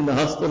sitting in the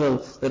hospital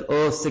that,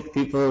 oh, sick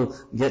people,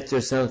 get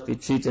yourself be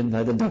treated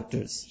by the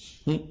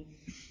doctors.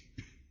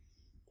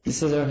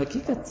 This is our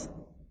hakikat.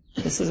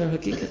 This is our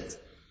hakikat.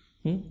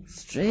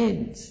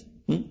 Strange.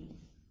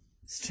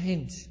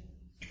 Strange.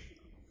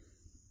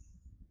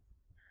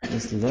 You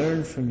must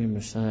learn from your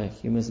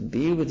mashayikh. You must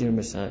be with your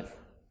mashayikh.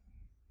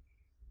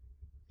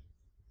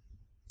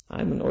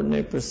 I'm an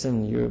ordinary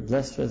person. You're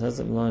blessed with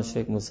Hazrat Maulana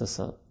Shaykh Musa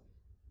Sahib.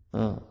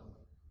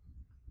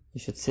 You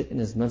should sit in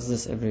his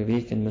majlis every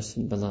week in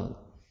Masjid Balal.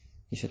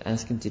 You should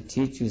ask him to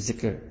teach you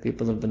zikr.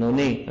 People of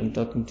Benoni, I'm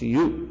talking to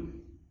you.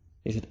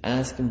 You should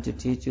ask him to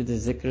teach you the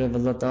zikr of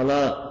Allah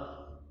Ta'ala.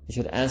 You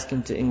should ask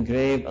him to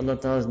engrave Allah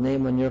Ta'ala's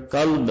name on your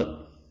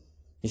qalb.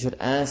 You should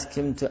ask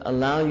him to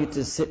allow you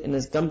to sit in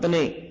his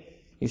company.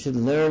 You should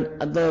learn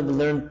adab,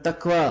 learn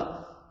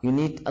taqwa. You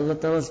need Allah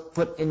Ta'ala's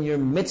put in your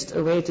midst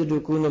a way to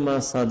do kuna ma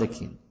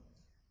sadiqin.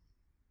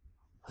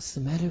 What's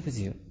the matter with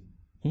you?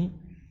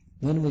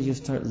 When will you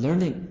start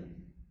learning?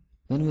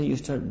 When will you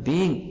start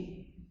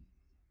being?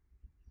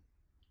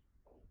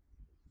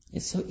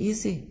 It's so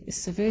easy.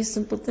 It's a very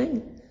simple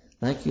thing.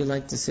 Like you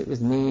like to sit with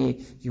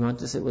me, you want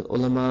to sit with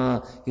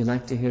ulama, you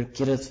like to hear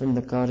kirat from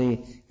the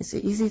qari. It's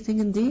an easy thing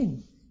in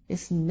deen.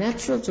 It's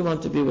natural to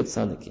want to be with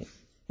sadiqin.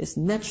 It's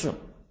natural.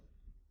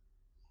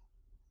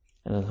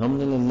 And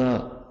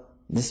alhamdulillah,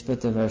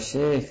 nisbat of our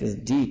shaykh is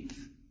deep.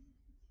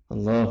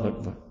 Allahu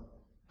Akbar.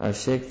 Our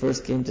shaykh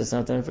first came to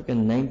South Africa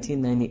in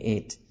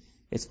 1998.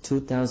 It's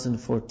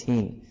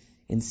 2014.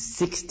 In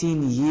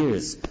 16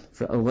 years,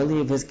 for a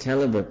wali of his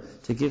caliber,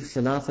 to give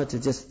khilafah to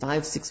just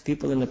 5-6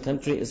 people in the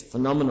country is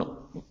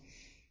phenomenal.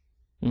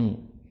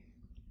 And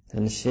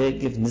the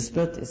shaykh gives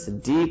nisbat, it's a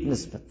deep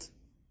nisbat.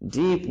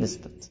 Deep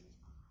nisbat.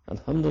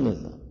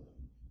 Alhamdulillah.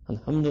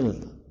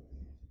 Alhamdulillah.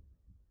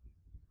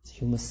 So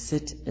you must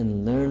sit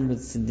and learn with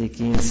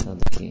Siddiqeen,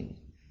 Sadiqeen.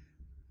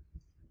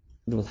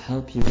 It will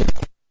help you.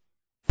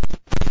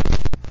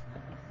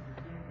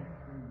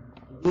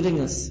 Including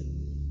us.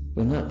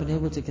 We've not been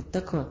able to get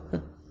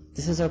taqwa.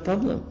 This is our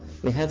problem.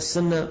 We have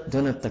sunnah,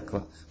 don't have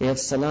taqwa. We have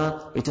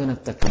salah, we don't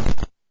have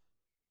taqwa.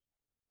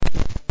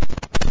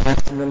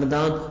 After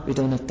Ramadan, we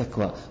don't have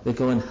taqwa. We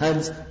go on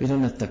Hajj, we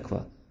don't have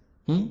taqwa.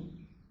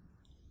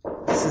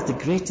 This is the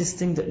greatest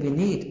thing that we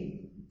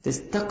need.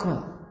 This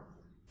taqwa.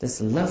 This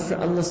love for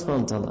Allah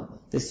subhanahu wa ta'ala.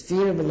 This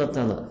fear of Allah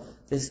ta'ala.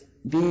 This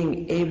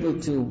being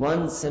able to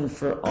once and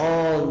for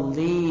all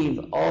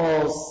leave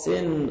all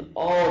sin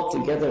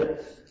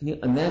altogether. Can you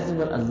imagine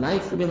what a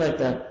life would be like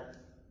that?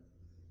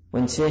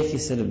 When Shaykh, he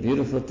said a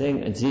beautiful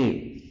thing,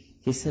 Ajib.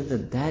 He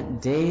said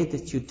that day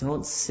that you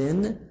don't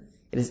sin,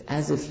 it is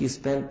as if you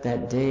spent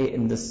that day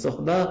in the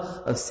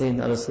suhbah of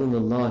Sayyidina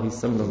Rasulullah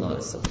sallallahu alaihi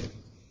wasallam.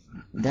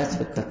 That's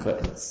what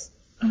taqwa is.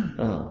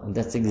 And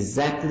that's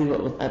exactly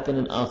what will happen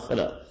in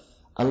Akhirah.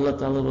 Allah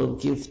Ta'ala will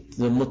give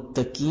the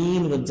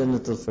muttaqeen with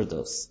Jannatul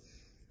Firdaus.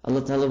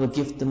 Allah Ta'ala will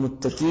give the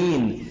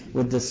muttaqeen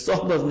with the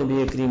suhbah of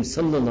Nabi Kareem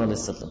sallallahu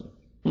alaihi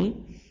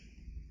wasallam.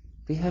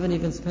 We haven't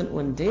even spent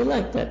one day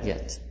like that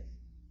yet.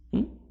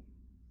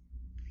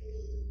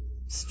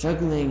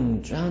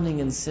 Struggling, drowning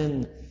in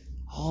sin,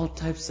 all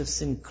types of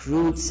sin,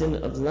 crude sin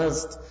of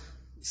lust,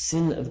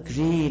 sin of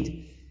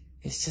greed.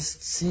 It's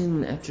just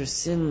sin after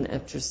sin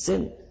after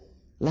sin.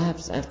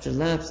 Lapse after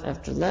lapse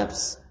after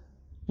lapse.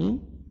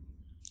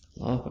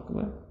 Allahu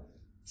Akbar.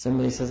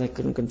 Somebody says I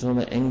couldn't control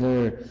my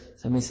anger.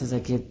 Somebody says I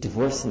gave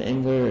divorce in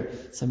anger.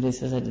 Somebody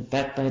says I did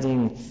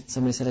backbiting.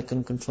 Somebody said I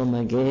couldn't control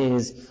my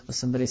gaze. Or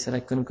somebody said I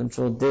couldn't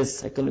control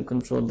this, I couldn't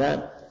control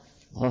that.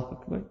 Allahu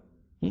Akbar.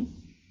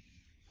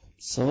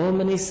 So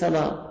many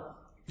salah.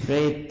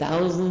 Prayed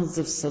thousands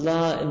of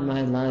salah in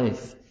my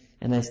life.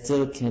 And I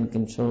still can't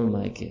control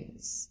my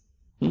gaze.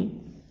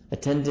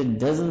 Attended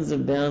dozens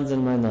of bayans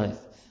in my life.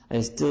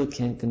 I still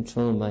can't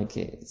control my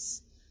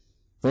gaze.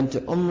 Went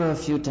to Umrah a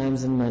few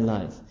times in my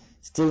life.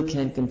 Still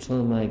can't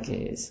control my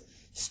gaze.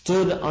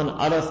 Stood on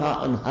Arafah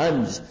on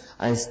Hajj.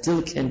 I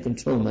still can't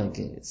control my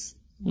gaze.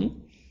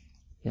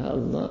 Ya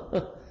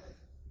Allah.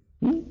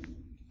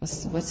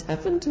 What's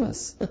happened to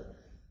us?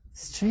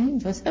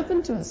 Strange, what's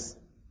happened to us?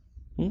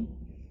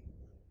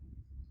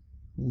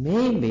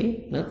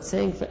 Maybe, not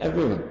saying for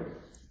everyone,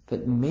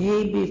 but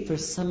maybe for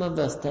some of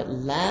us, that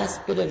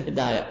last bit of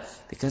hidayah,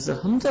 because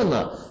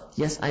alhamdulillah,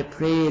 yes, I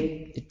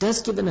prayed, it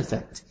does give an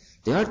effect.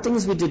 There are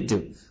things we did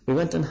do. We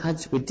went on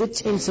Hajj, we did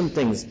change some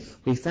things.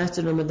 We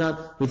fasted Ramadan,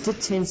 we did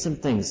change some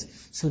things.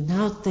 So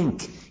now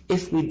think,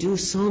 if we do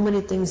so many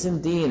things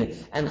in deen,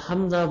 and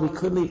alhamdulillah, we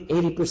could leave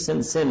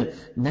 80% sin,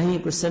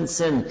 90%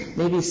 sin,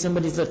 maybe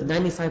somebody's left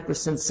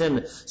 95%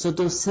 sin. So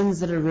those sins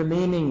that are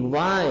remaining,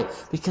 why?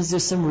 Because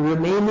there's some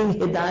remaining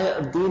hidayah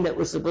of deen that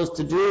we're supposed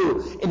to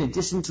do. In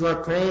addition to our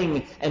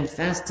praying and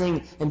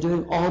fasting and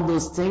doing all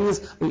those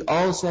things, we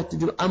also have to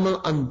do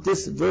amal on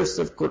this verse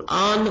of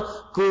Quran,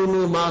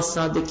 Kunu ma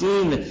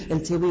sadiqeen.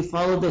 Until we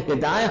follow the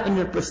hidayah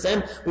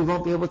 100%, we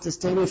won't be able to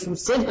stay away from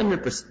sin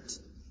 100%.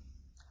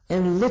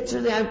 And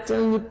literally, I'm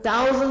telling you,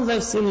 thousands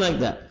I've seen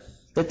like that.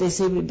 That they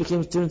say we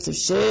became students of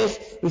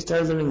Shaykh, we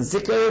started learning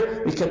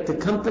zikr, we kept the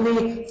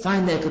company,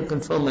 finally I could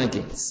control my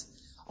gaze.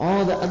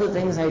 All the other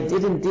things I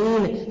did in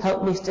deen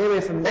helped me stay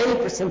away from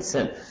 90%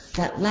 sin.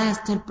 That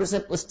last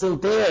 10% was still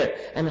there.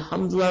 And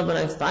alhamdulillah, when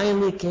I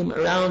finally came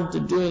around to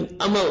doing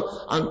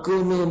amal on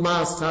kunu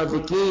ma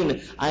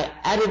sadiqeen, I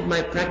added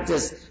my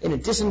practice. In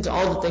addition to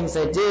all the things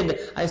I did,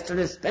 I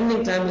started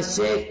spending time with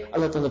Shaykh.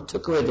 Allah Ta'ala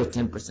took away their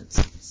 10%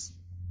 sins.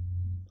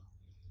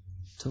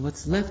 So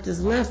what's left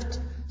is left.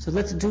 So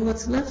let's do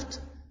what's left.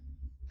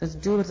 Let's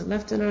do what's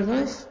left in our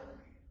life.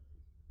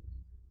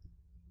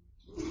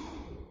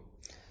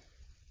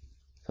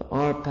 So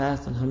our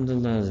path,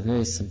 alhamdulillah, is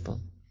very simple.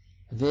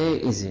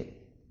 Very easy.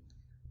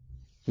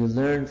 You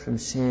learn from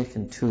Shaykh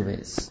in two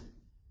ways.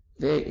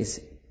 Very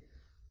easy.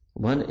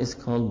 One is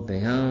called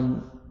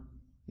Bayan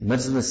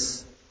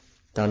Majlis,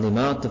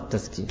 Talimat of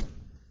Tazkiyah.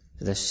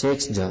 The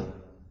Shaykh's job.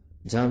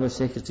 Job of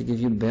Shaykh is to give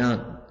you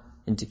Bayan,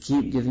 and to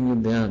keep giving you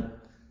Bayan,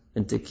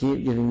 and to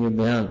keep giving you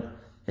Bayan,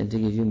 and to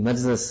give you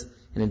Majlis,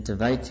 and to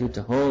invite you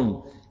to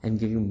home, and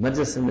give you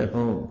Majlis in their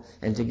home,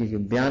 and to give you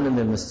Bayan in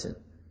their masjid.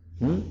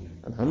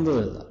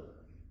 Alhamdulillah.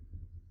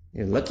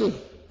 You're lucky.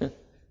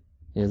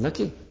 You're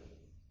lucky.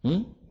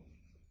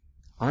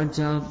 Our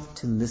job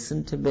to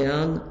listen to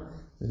Bayan,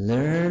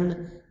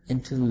 learn,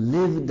 and to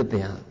live the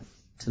Bayan.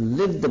 To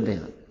live the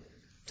Bayan.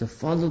 To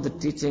follow the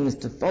teachings,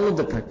 to follow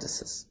the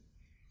practices.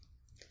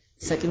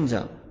 Second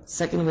job,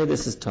 second way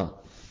this is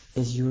taught,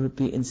 is you will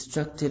be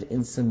instructed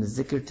in some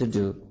zikr to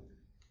do,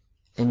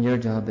 and your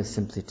job is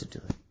simply to do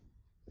it.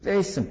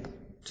 Very simple.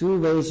 Two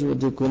ways you will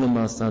do kunu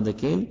ma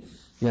sadiqeen.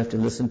 You have to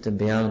listen to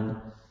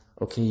Bayan.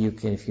 Okay, you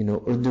can, if you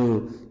know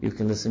Urdu, you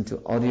can listen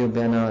to audio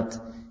bayanat.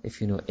 If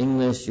you know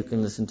English, you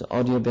can listen to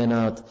audio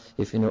bayanat.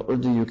 If you know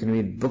Urdu, you can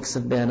read books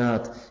of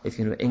bayanat. If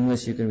you know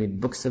English, you can read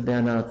books of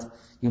bayanat.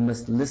 You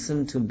must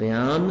listen to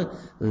Bayan,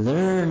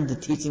 learn the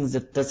teachings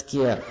of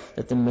Tazkiyah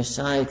that the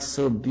Mashayikh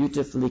so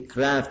beautifully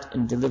craft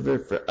and deliver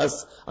for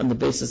us on the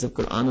basis of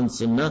Quran and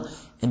Sunnah,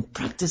 and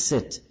practice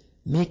it.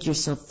 Make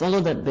yourself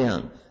follow that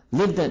Bayan,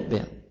 live that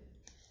Bayan.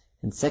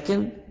 And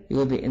second, you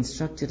will be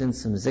instructed in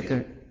some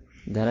zikr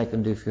that I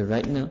can do for you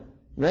right now.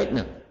 Right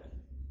now.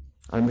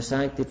 Our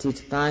Mashayikh, they teach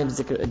 5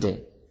 zikr a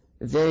day.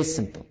 Very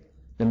simple.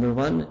 Number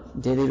 1,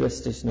 daily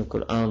recitation of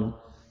Quran,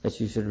 that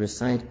you should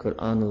recite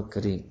Quran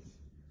al-Kareem.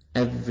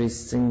 Every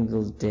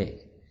single day.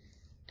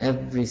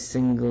 Every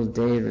single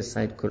day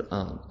recite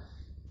Quran.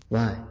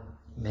 Why?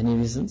 Many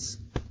reasons.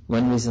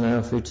 One reason I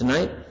offer you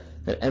tonight,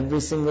 that every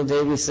single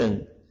day we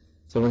sin.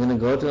 So we're going to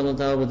go to Allah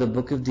Ta'ala with a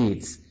book of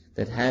deeds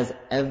that has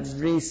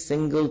every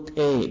single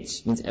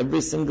page, means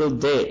every single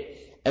day,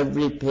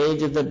 every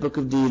page of that book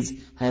of deeds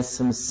has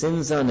some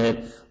sins on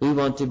it. We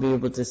want to be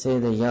able to say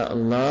that, Ya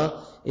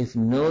Allah, if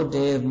no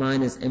day of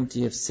mine is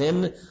empty of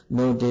sin,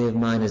 no day of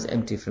mine is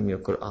empty from your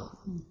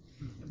Quran.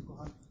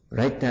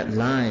 Write that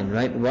line,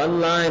 write one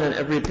line on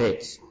every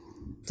page.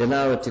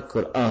 Tilawat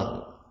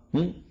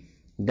Quran.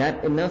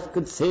 That enough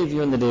could save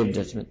you on the day of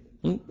judgment.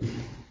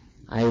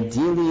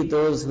 Ideally,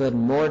 those who had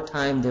more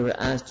time, they were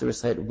asked to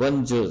recite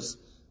 1 juz,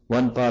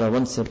 1 para,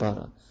 1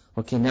 separa.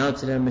 Okay, now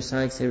today our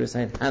Mashayikh say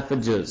recite half a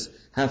juz,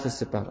 half a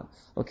separa.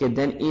 Okay,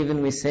 then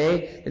even we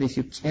say that if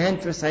you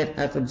can't recite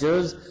half a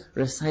juz,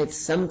 recite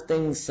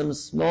something, some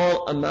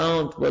small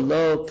amount,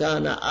 walau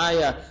kana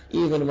ayah,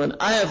 even 1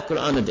 ayah of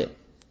Quran a day.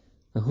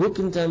 Now who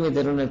can tell me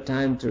they don't have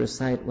time to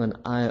recite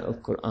 1 ayah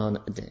of Quran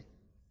a day?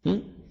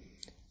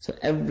 So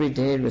every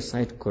day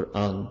recite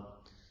Quran.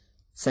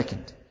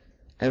 Second,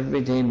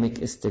 every day make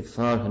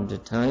istighfar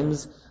 100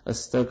 times.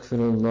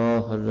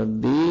 Astaghfirullah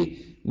Rabbi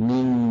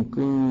min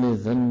kulli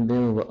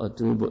dhanbin wa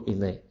atubu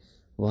ilayh.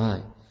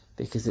 Why?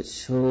 Because it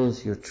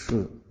shows you're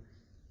true.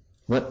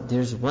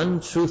 There's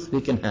one truth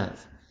we can have.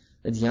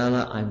 That, Ya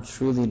Allah, I'm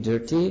truly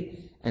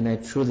dirty and I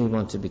truly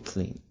want to be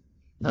clean.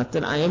 Not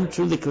that I am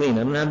truly clean.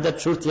 I don't have that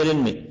truth yet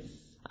in me.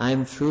 I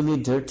am truly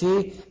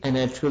dirty and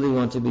I truly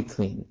want to be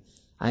clean.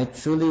 I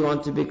truly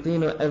want to be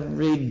clean.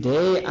 Every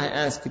day I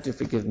ask you to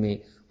forgive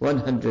me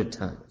 100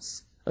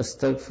 times.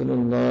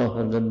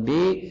 Astaghfirullah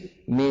Rabbi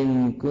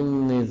min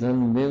kulli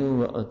dhanbin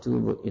wa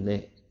atubu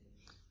ilayh.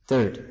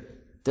 Third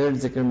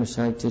zikr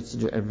Mashaykh teaches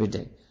you every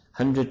day.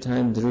 100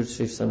 times Durood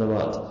Sharif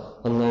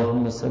Salawat.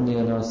 Allahumma salli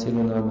ala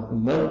Sayyidina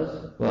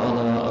Muhammad wa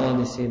ala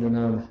ali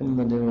Sayyidina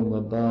Muhammad wa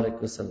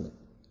barik wa sallam.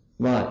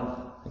 Why?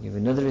 I'll give you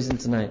another reason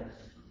tonight.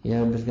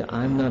 Yeah, because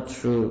I'm not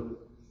true,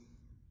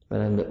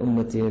 but I'm the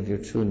ummati of your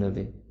true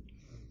Nabi.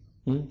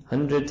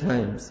 100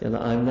 times. Yeah,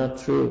 I'm not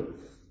true.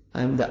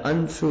 I'm the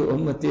untrue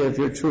ummati of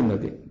your true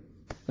Nabi.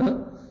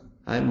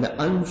 I'm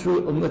the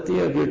untrue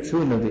ummati of your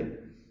true Nabi.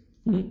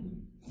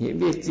 ये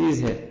भी एक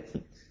चीज है,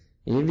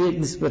 ये भी एक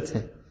निस्बत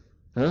है.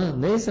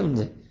 नहीं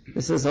समझे?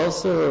 This is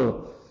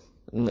also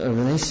a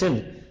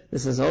relation.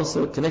 This is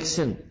also a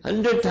connection.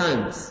 100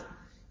 times.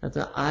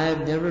 I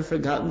have never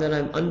forgotten that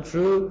I'm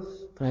untrue,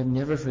 but I've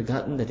never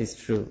forgotten that He's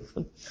true.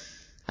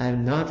 I have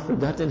not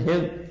forgotten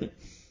Him.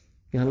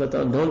 Ya Allah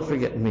Ta'ala, don't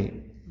forget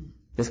me.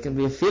 This can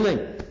be a feeling.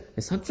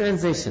 It's not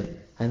translation.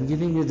 I'm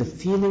giving you the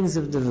feelings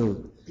of the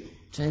rule.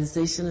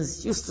 Translation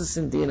is useless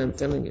in deen, I'm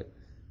telling you.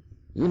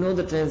 You know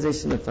the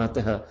translation of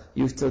Fatiha,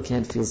 you still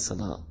can't feel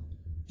Salah.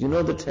 You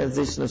know the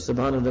translation of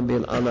Subhana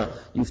Rabbil A'la,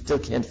 you still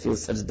can't feel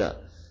Sajda.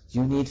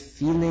 You need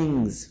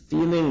feelings.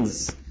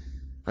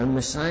 And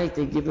Mashaykh,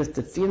 they give us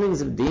the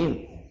feelings of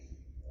deen.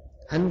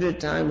 100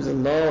 times,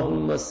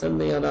 Allahumma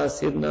salli ala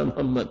Sayyidina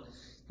Muhammad.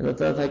 And I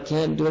thought, if I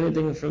can't do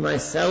anything for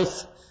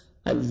myself,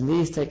 at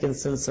least I can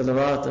send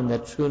salawat on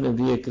that true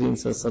Nabi Kareem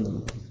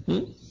Sallallahu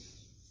Alaihi Wasallam.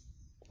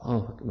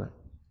 Oh, Akbar.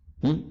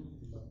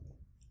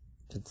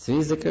 The 3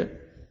 zikr.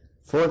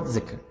 4th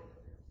zikr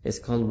is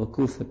called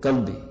Waquf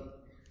Qalbi.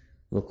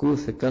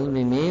 Waquf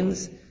Qalbi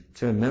means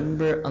to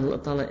remember Allah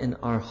Ta'ala in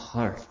our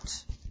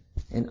heart.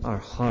 In our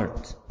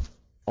heart.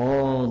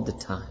 All the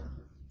time.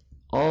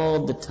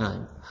 All the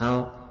time.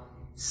 How?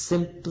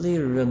 Simply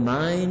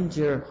remind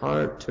your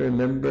heart to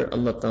remember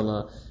Allah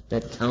Ta'ala.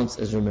 That counts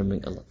as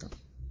remembering Allah Ta'ala.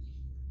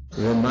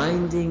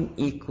 Reminding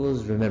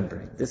equals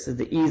remembering. This is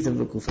the ease of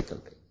Waquf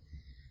Qalbi.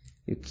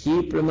 You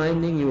keep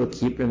reminding, you will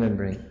keep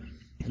remembering.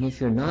 And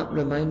if you're not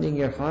reminding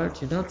your heart,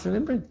 you're not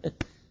remembering.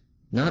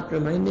 Not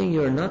reminding,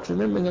 you're not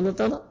remembering Allah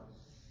Ta'ala.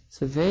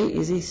 So very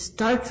easy,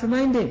 start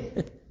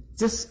reminding.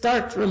 Just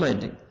start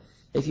reminding.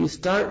 If you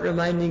start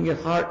reminding your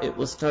heart, it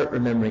will start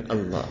remembering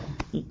Allah.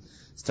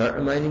 Start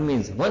reminding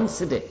means once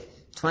a day,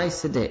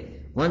 twice a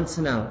day, once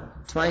an hour,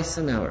 twice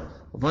an hour,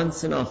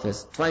 once in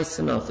office, twice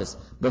in office,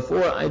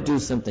 before I do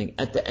something,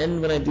 at the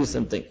end when I do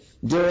something,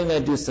 during I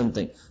do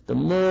something. The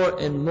more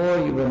and more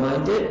you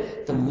remind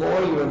it, the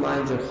more you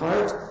remind your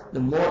heart, the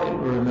more it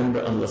will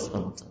remember Allah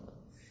subhanahu wa ta'ala.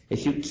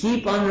 If you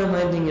keep on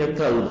reminding your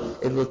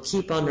qalb, it will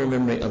keep on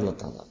remembering Allah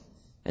ta'ala.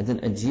 And then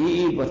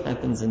ajeeb, what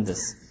happens in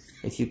this?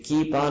 If you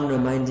keep on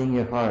reminding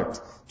your heart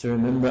to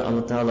remember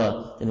Allah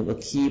ta'ala, then it will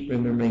keep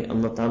remembering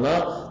Allah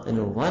ta'ala.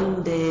 Then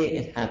one day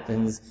it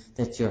happens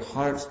that your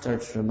heart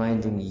starts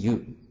reminding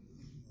you.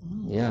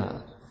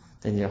 Yeah.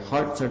 Then your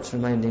heart starts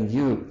reminding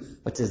you.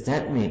 What does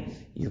that mean?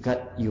 You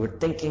were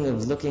thinking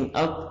of looking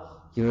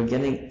up. You were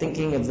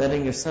thinking of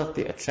letting yourself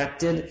be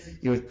attracted.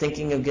 You were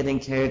thinking of getting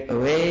carried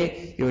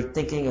away. You were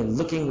thinking of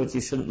looking what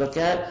you shouldn't look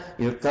at.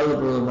 Your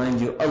qalb will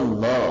remind you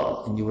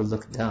Allah, and you will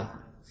look down.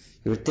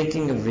 You were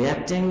thinking of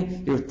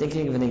reacting. You were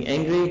thinking of getting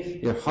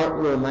angry. Your heart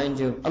will remind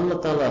you of Allah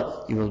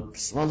Ta'ala. You will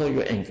swallow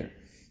your anger.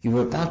 You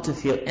were about to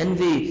feel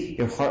envy.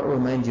 Your heart will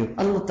remind you of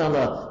Allah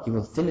Ta'ala. You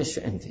will finish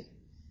your envy.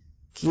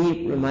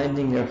 Keep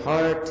reminding your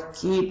heart,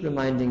 keep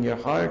reminding your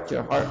heart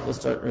will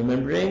start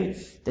remembering,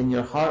 then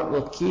your heart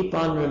will keep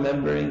on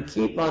remembering,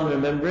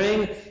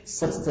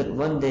 such that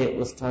one day it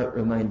will start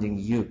reminding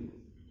you.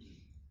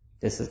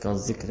 This is called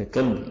Zikr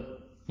Qalbi.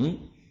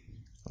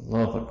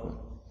 Allahu Akbar.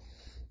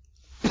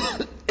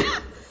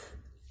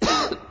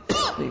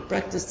 You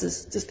practice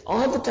this, just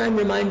all the time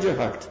remind your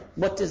heart.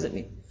 What does it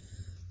mean?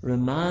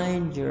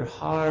 Remind your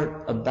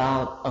heart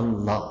about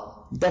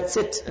Allah. That's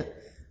it.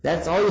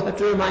 That's all you have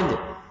to remind it.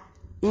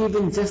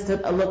 Even just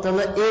that Allah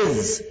Ta'ala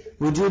is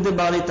Wujud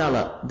al-Bari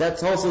Ta'ala.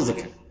 That's also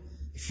zikr.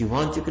 If you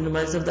want, you can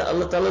remind yourself that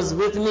Allah Ta'ala is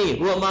with me.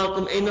 Huwa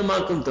ma'akum ayna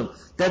ma kuntum.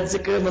 That's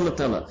zikr of Allah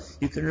Ta'ala.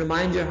 You can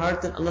remind your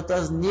heart that Allah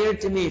Ta'ala is near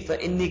to me. Fa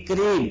inni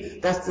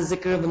kareem. That's the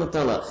zikr of Allah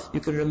Ta'ala. You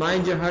can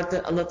remind your heart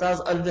that Allah Ta'ala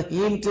is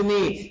al-Rahim to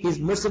me. He's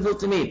merciful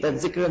to me.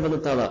 That's zikr of Allah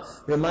Ta'ala.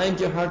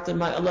 Remind your heart that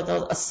my Allah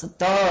Ta'ala is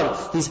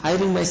as-Sattar. He's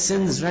hiding my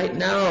sins right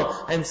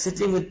now. I'm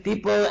sitting with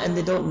people and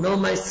they don't know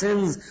my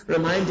sins.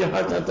 Remind your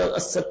heart that Allah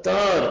is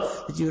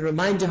as-Sattar. That you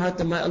remind your heart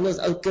that my Allah is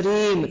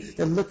al-Kareem.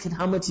 That look at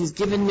how much He's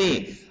given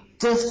me.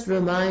 Just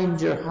remind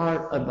your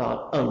heart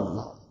about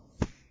Allah.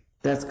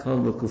 That's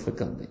called Waquf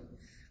Qalbi.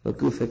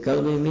 Waquf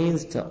Qalbi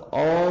means to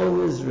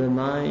always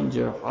remind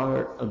your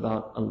heart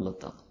about Allah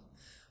Ta'ala.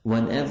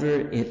 Whenever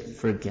it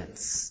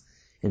forgets.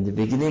 In the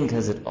beginning,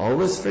 because it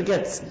always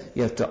forgets,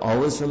 you have to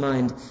always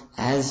remind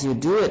as you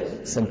do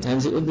it.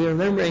 Sometimes it will be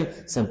remembering,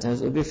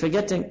 sometimes it will be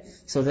forgetting.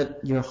 So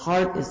that your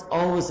heart is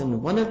always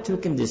in one of two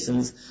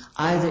conditions.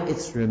 Either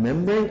it's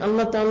remembering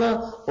Allah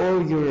Ta'ala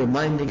or you're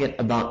reminding it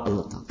about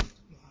Allah Ta'ala.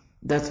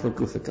 That's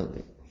Waquf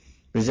Qalbi.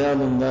 رِجَالٌ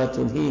لَا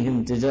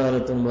تُلْهِيهِمْ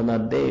تِجَارَةٌ وَلَا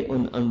بَيْءٌ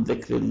عَنْ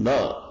ذِكْرِ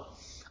اللَّهِ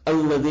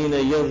الَّذِينَ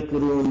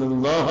يَذْكُرُونَ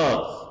اللَّهَ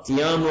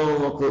قِيَامًا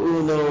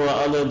وَقُعُودًا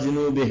وَعَلَى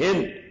جُنُوبِهِمْ.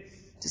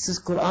 This is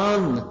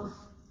Quran.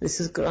 This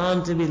is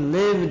Quran to be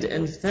lived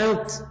and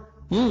felt.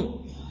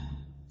 Allahu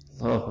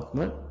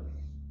Akbar.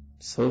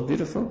 So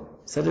beautiful.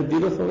 Such a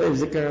beautiful way of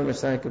zikr and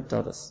Mashaykh have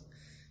taught us.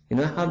 You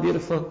know how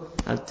beautiful?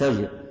 I'll tell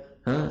you.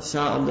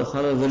 Shah Abdul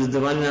Khalid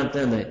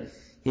Wajizdawani,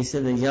 he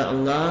said that, Ya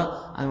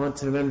Allah, I want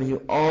to remember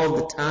you all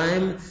the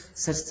time,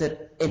 such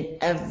that in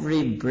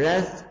every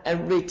breath,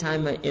 every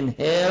time I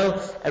inhale,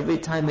 every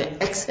time I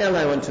exhale,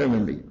 I want to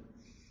remember you.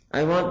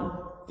 I want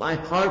my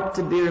heart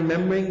to be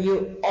remembering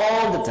you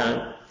all the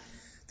time.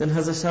 Then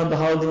Hazrat Shah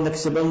Bahauddin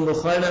Naqshbandi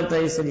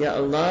Bukhari, he said, Ya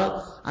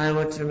Allah, I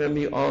want to remember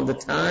you all the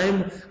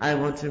time. I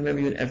want to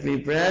remember you in every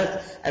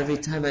breath. Every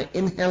time I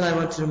inhale, I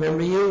want to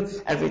remember you.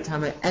 Every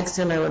time I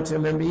exhale, I want to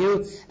remember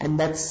you. And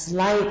that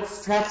slight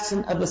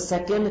fraction of a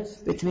second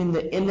between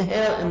the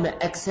inhale and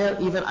the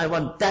exhale, even I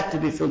want that to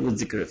be filled with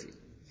zikr of you.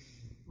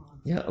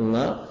 Ya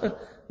Allah,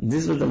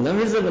 this is the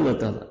lovers of Allah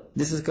Ta'ala.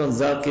 This is called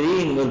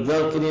Zakireen, wa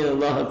Zakireen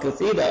Allah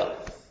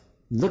Kathira.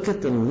 Look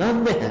at the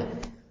love they have.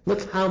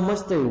 Look how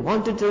much they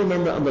wanted to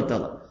remember Allah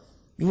Ta'ala.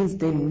 Means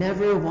they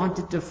never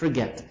wanted to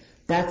forget.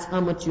 That's how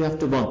much you have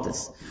to want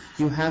this.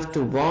 You have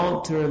to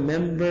want to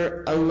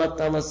remember Allah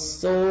Ta'ala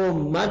so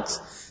much,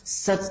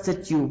 such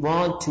that you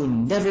want to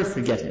never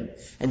forget Him.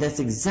 And that's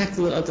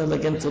exactly what Allah Ta'ala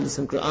again told us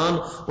in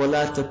Quran,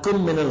 وَلَا تَكُمْ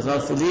مِنَ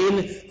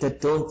الْغَافِلِينَ,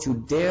 that don't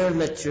you dare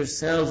let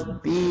yourselves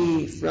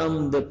be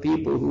from the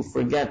people who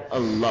forget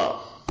Allah.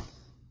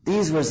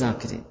 These were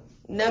Zakirin.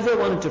 Never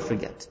wanted to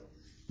forget.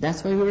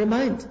 That's why we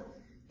remind.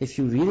 If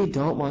you really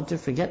don't want to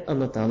forget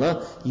Allah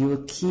Ta'ala, you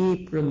will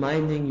keep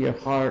reminding your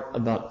heart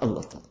about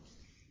Allah Ta'ala.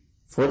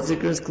 Fourth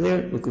zikr is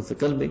clear, wukuf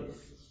qalbi.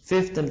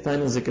 Fifth and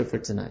final zikr for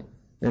tonight.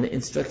 Then the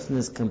instruction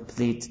is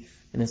complete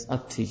and it's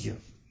up to you.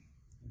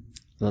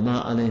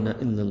 وَمَا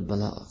عَلَيْنَا إِلَّا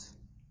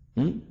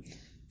الْبَلَاغِ.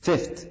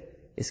 Fifth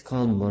is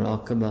called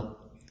muraqabah.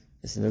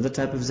 It's another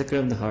type of zikr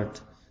of the heart.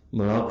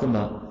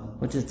 Muraqabah.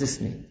 What does this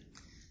mean?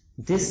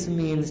 This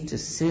means to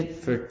sit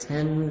for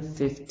 10,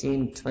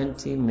 15,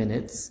 20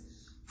 minutes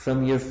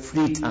from your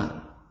free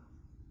time.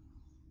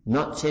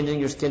 Not changing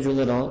your schedule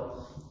at all.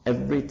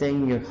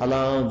 Everything, your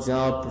halal,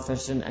 job,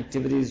 profession,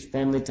 activities,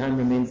 family time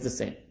remains the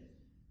same.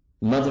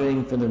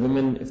 Mothering for the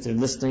women, if they're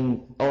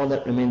listening, all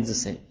that remains the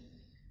same.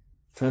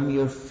 From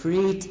your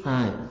free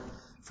time,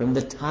 from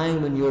the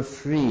time when you're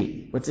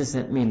free, what does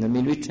that mean? Let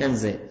me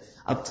retranslate.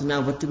 Up to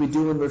now, what do we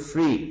do when we're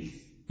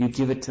free? You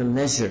give it to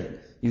leisure.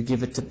 You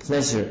give it to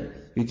pleasure.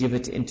 You give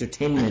it to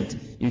entertainment.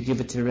 You give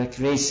it to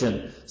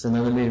recreation. So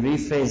now let me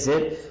rephrase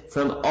it.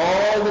 From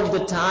all of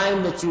the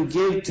time that you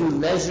give to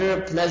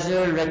leisure,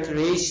 pleasure,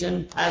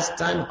 recreation,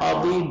 pastime,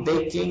 hobby,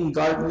 baking,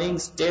 gardening,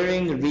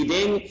 staring,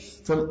 reading,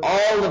 from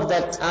all of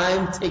that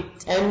time, take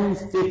 10,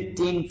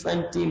 15,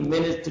 20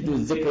 minutes to do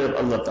zikr of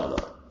Allah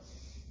Ta'ala.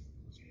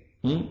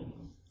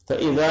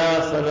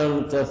 فَإِذَا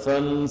فَرَغْتَ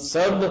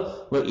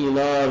فَانْصَبْ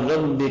وَإِلَىٰ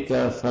رَبِّكَ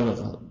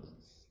فَارْغَب.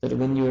 That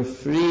when you're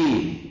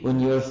free, when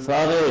you're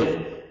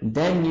farid,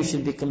 then you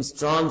should become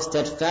strong,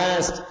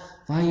 steadfast.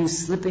 Why are you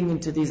slipping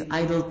into these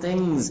idle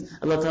things?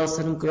 Allah Ta'ala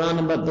said in Quran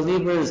about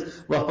believers,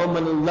 وَهُمَ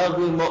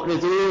اللَّغْوِ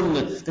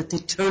مُعْرِضُونَ, that they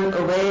turn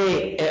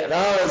away,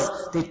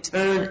 i'raz, they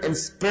turn and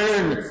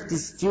spurn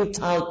these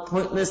futile,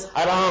 pointless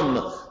haram,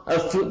 or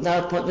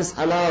futile, pointless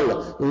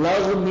halal.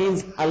 Lagh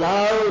means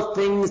halal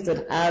things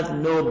that have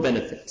no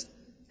benefit.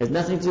 It has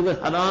nothing to do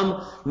with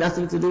haram,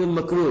 nothing to do with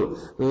makruh.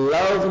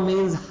 Lagh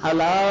means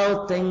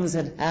halal things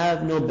that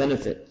have no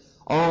benefit.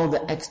 All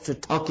the extra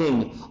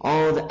talking,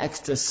 all the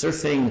extra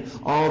surfing,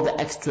 all the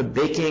extra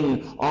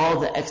baking, all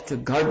the extra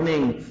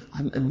gardening.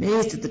 I'm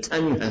amazed at the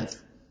time you have.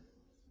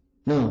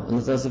 No,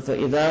 Allah Ta'ala said,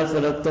 فَإِذَا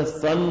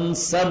فَرَغْتَ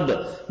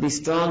فَانْصَبْ. Be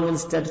strong and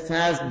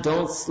steadfast,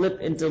 don't slip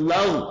into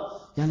lagh.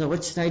 Ya Allah,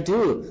 what should I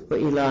do?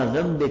 وَإِلَىٰ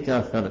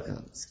رَبِّكَ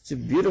فَارْغَب. Such a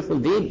beautiful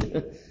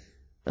deed.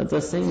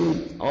 Allah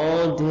saying,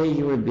 all day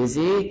you were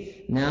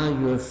busy, now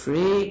you are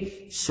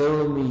free,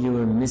 show me you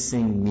are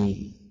missing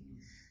me.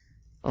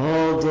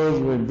 All day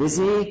you were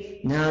busy,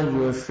 now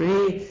you are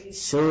free,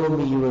 show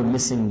me you are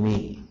missing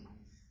me.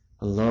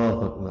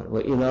 Allahu Akbar.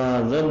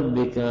 وَإِلَىٰ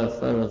رَبِّكَ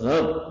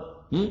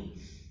فَارْغَب.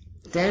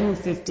 10,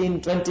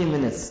 15, 20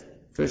 minutes.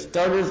 For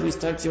starters, we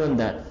start you on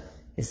that.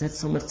 Is that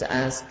so much to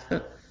ask?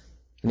 Can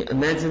you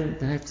imagine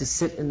that I have to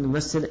sit in the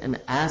masjid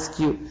and ask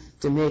you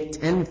to make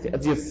 10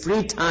 of your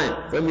free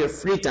time, from your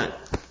free time?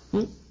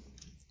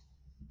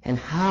 And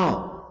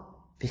how?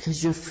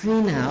 Because you're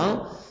free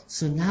now,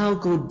 so now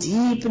go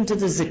deep into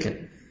the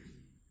zikr.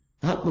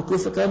 Not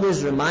wukuf qalbi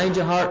is remind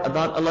your heart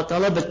about Allah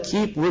Ta'ala, but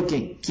keep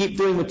working, keep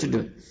doing what you're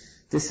doing.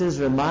 This is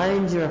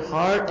remind your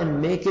heart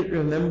and make it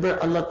remember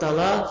Allah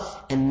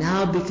Ta'ala, and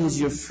now because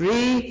you're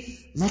free,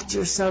 let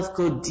yourself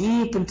go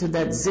deep into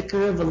that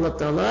zikr of Allah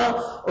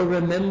Ta'ala, or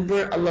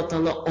remember Allah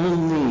Ta'ala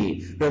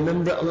only.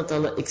 Remember Allah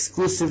Ta'ala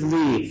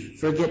exclusively.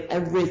 Forget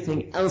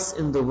everything else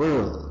in the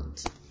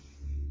world.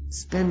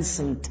 Spend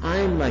some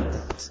time like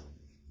that.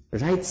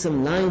 Write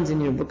some lines in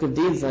your book of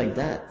deeds like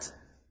that.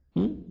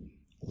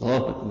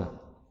 Allahu Akbar.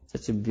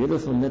 Such a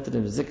beautiful method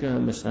of zikr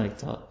and Mashaykh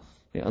taught.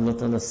 May Allah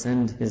Ta'ala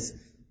send His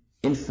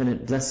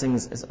infinite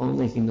blessings as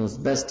only He knows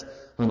best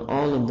on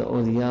all of the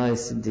awliya,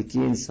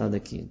 siddiqeen,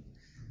 sadiqeen.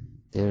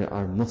 There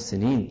are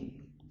muhsineen.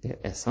 There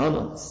are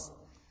ihsanats.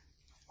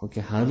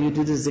 Okay, how do you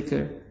do the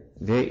zikr?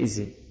 Very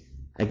easy.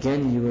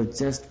 Again, you will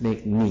just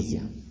make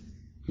niyyah.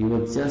 You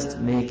will just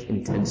make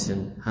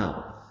intention.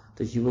 How?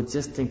 That you will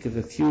just think of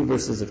a few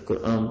verses of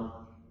Quran.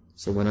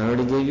 So when I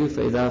already gave you,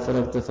 فَإِذَا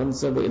فَرَغْتَ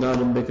فَانْصَبْ إِلَىٰ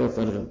رَبِّكَ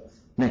فَارْغَب.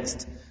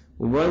 Next,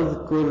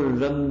 وَاذْكُرْ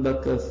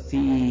رَبَّكَ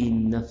فِي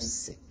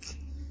نَفْسِكَ.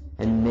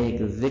 And make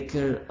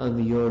dhikr of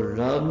your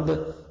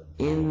Rabb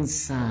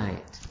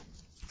inside.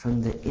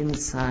 From the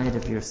inside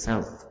of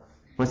yourself.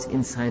 What's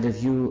inside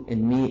of you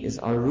and me is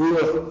our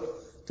ruh.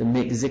 To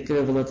make zikr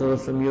of Allah Ta'ala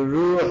from your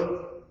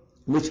ruh.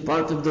 Which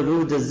part of the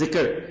ruh does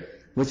zikr?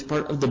 Which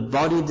part of the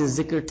body does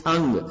zikr?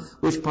 Tongue.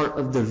 Which part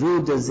of the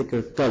ruh does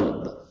zikr?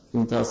 Qalb.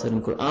 In the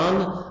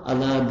Quran,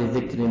 Allah bi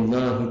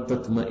dhikrillahi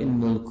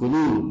tatma'innul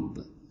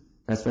qulub.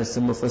 That's why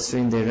some of us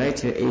they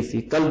write here, ay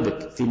fi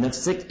qalbik, fi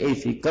nafsik, ay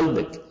fi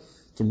qalbik.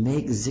 To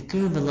make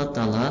zikr of Allah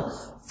Ta'ala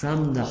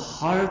from the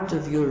heart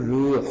of your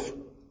ruh.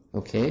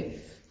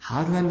 Okay?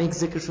 How do I make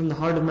zikr from the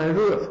heart of my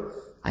ruh?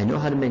 I know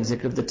how to make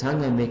zikr of the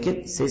tongue, I make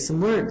it, say some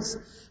words.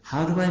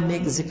 How do I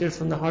make zikr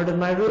from the heart of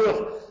my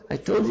ruh? I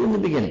told you in the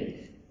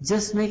beginning.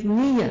 Just make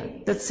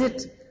niyyah, that's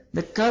it.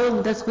 The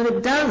qalb, that's what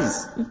it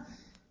does.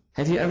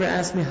 Have you ever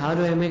asked me, how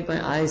do I make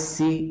my eyes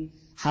see?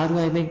 How do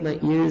I make my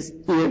ears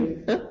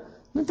hear?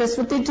 Well, that's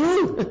what they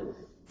do.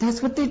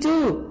 That's what they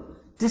do.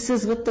 This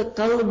is what the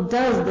qalb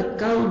does. The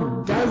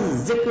qalb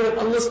does zikr of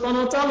Allah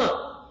subhanahu wa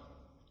ta'ala.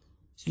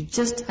 You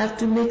just have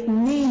to make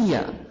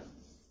niyyah.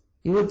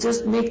 You will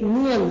just make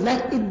niyyah.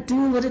 Let it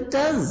do what it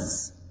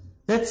does.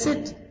 That's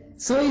it.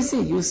 So easy.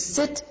 You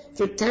sit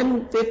for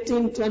 10,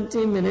 15,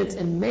 20 minutes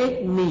and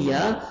make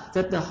niyyah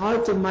that the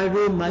heart of my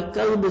room, my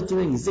qalb is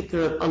doing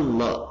zikr of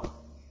Allah.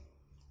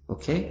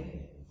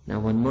 Okay? Now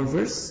one more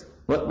verse.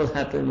 What will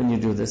happen when you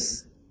do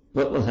this?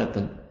 What will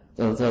happen?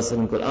 Allah Ta'ala said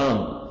in the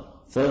Quran,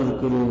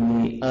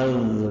 فَاذْكُرُونِي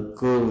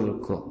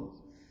أَذْكُرْكُمْ.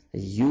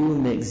 You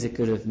make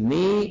zikr of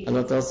me.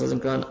 Allah Ta'ala says in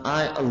the Quran,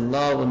 I,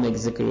 Allah, will make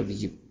zikr of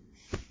you.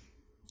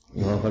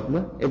 Allahu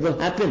Akbar. It will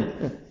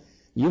happen.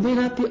 You may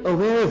not be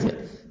aware of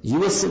it. You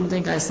will sit and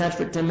think, I sat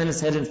for 10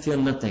 minutes, I didn't feel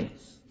nothing.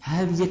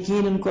 Have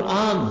yaqeen in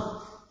Quran.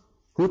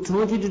 Who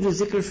told you to do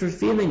zikr for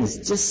feelings?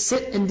 Just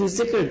sit and do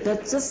zikr.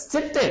 Just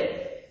sit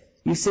there.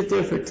 You sit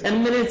there for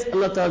 10 minutes,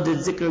 Allah Ta'ala did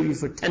zikr of you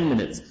for 10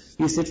 minutes.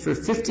 You sit for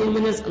 15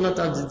 minutes, Allah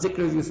Ta'ala did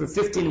zikr of you for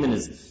 15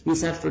 minutes. You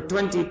sat for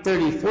 20,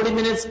 30, 40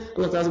 minutes,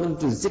 Allah Ta'ala is going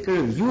to do zikr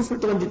of you for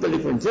 20, 30,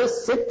 40.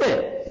 Just sit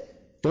there.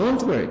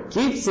 Don't worry.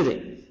 Keep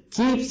sitting.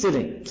 Keep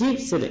sitting. Keep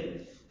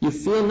sitting. You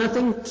feel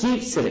nothing?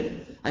 Keep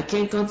sitting. I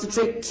can't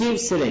concentrate? Keep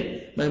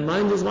sitting. My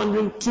mind is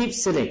wandering? Keep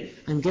sitting.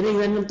 I'm getting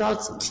random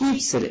thoughts?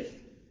 Keep sitting.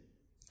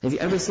 Have you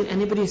ever seen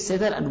anybody say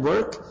that at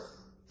work?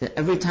 That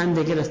every time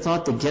they get a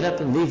thought, they get up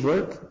and leave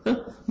work?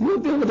 You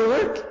won't be able to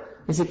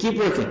work. They say, keep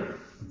working.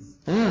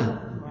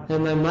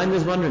 And my mind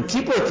is wandering.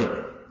 Keep working.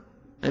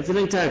 I'm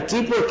feeling tired.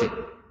 Keep working.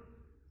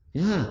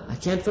 Yeah, I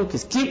can't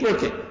focus. Keep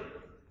working.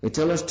 We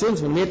tell our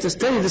students, when we have to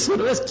study, this is what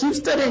it is. Keep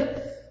studying.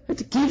 You have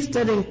to keep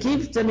studying,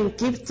 keep studying,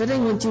 keep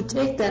studying. Once you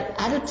take that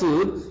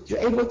attitude, you're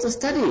able to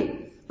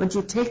study. Once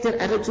you take that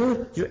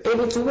attitude, you're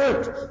able to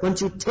work.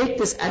 Once you take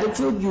this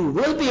attitude, you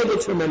will be able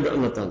to remember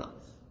Allah Ta'ala.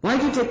 Why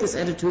do you take this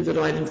attitude that,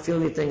 oh, I didn't feel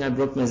anything, I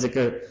broke my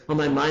zikr. Oh,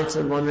 my mind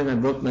started wandering, I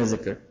broke my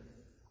zikr.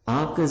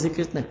 आपका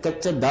जिक्र इतना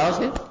कच्चा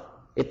दाग है,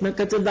 इतना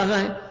कच्चा दागा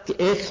है कि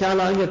एक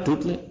ख्याल आ गया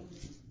टूट ले.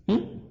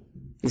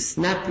 You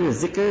snap your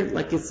zikr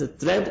like it's a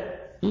thread.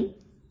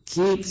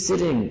 Keep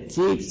sitting,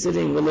 keep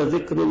sitting. Wala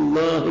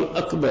dhikrullahi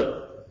akbar.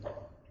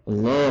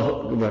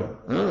 Allahu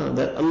Akbar.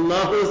 That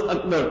Allah is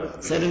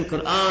Akbar. Said in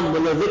Quran,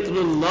 wala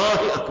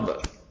dhikrullahi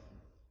akbar.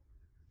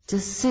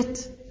 Just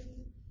sit.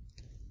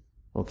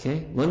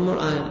 Okay, one more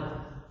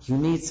ayah. You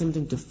need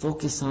something to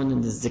focus on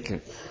in the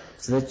zikr,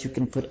 so that you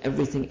can put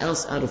everything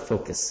else out of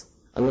focus.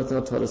 Allah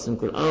Ta'ala taught us in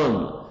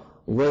Quran,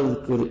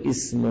 وَاذْكُرْ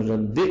إِسْمَ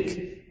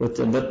رَبِّكَ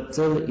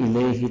وَتَبَتَّلْ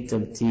إِلَيْهِ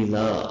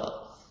تَبْتِيلًا.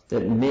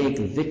 That make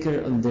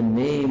dhikr of the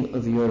name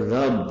of your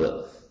Rabb.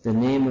 The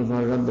name of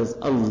our Rabb is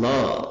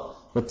Allah.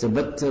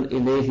 وَتَبَتَّلْ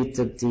إِلَيْهِ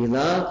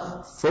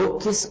تَبْتِيلًا.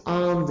 Focus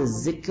on the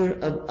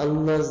zikr of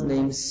Allah's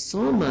name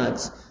so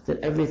much that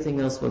everything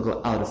else will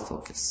go out of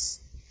focus.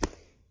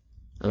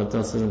 Allah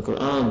Ta'ala says in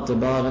Quran,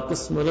 تَبَارَكَ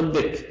اسْمُ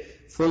رَبِّكَ.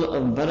 Full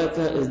of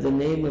barakah is the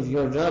name of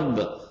your Rabb.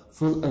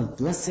 Full of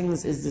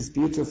blessings is this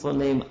beautiful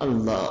name,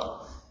 Allah.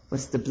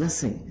 What's the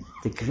blessing?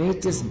 The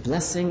greatest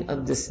blessing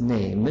of this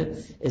name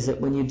is that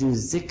when you do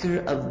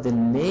zikr of the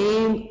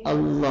name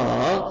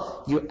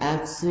Allah, you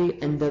actually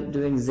end up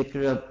doing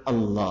zikr of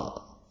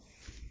Allah.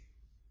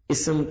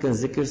 Ism ka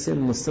zikr se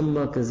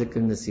musamma ka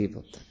zikr naseeb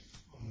hota.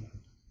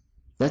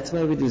 That's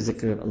why we do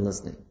zikr of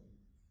Allah's name.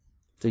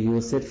 So you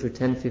will sit for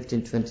 10,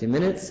 15, 20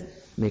 minutes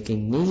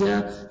making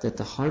niyyah that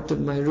the heart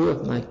of my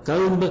ruh, my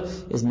qalb,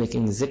 is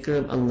making zikr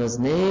of Allah's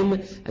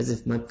name as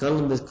if my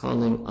qalb is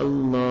calling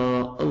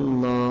Allah,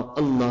 Allah,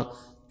 Allah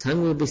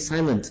tongue will be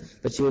silent,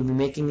 but you will be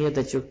making niyat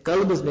that your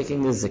qalb is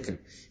making the zikr.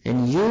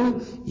 And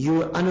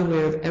you are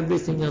unaware of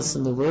everything else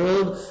in the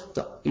world.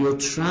 You're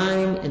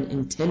trying and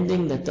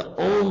intending that the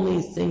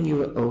only thing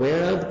you are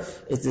aware of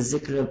is the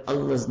zikr of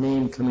Allah's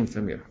name coming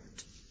from your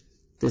heart.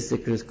 This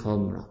zikr is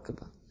called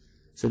muraqabah.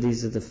 So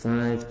these are the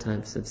 5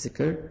 types of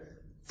zikr,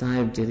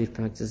 5 daily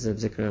practices of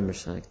zikr our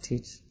Mashaykh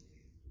teach.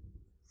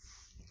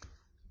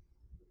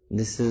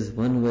 This is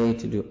one way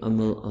to do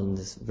amal on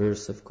this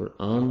verse of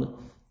Quran,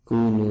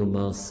 Kunu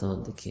ma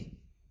sadiqin.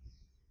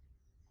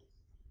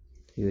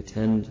 You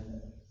attend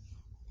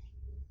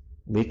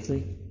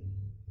weekly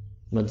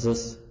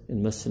majlis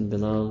in Masjid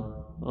Bilal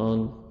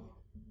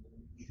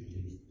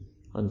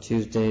on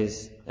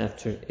Tuesdays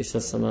after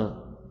Isha Salah.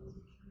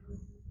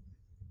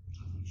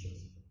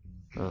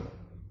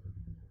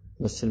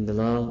 Masjid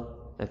Bilal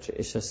after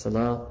Isha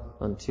Salah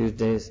on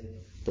Tuesdays.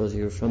 Those of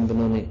you from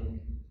Benoni,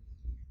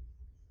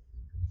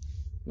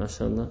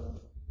 MashaAllah.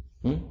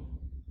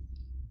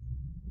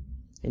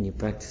 And you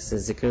practice the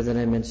zikr that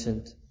I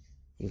mentioned.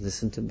 You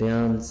listen to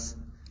bayans.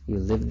 You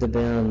live the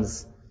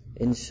bayans.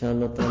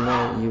 Inshallah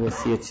ta'ala, you will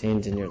see a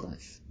change in your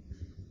life.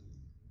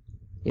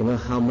 You know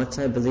how much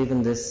I believe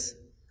in this?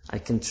 I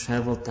can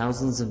travel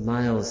thousands of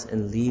miles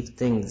and leave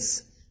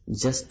things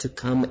just to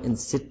come and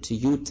sit to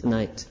you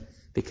tonight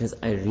because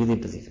I really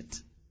believe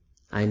it.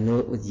 I know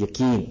it with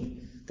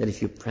yaqeen that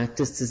if you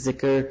practice the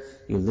zikr,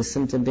 you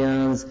listen to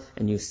bayans,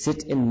 and you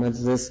sit in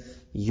majlis,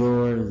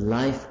 your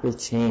life will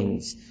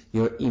change,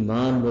 your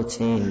iman will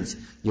change,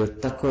 your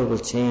taqwa will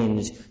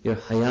change, your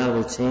haya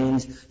will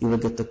change, you will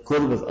get the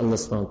qurb of Allah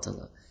subhanahu wa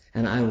ta'ala.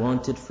 And I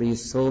want it for you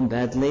so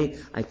badly,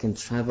 I can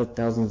travel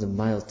thousands of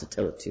miles to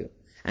tell it to you.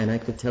 And I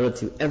could tell it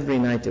to you every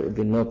night, it would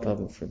be no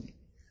problem for me.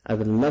 I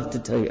would love to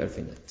tell you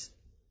every night.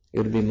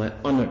 It would be my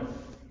honor.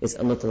 It's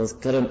Allah Ta'ala's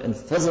karam and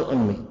fazl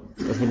on me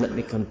that He let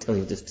me come tell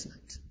you this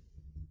tonight.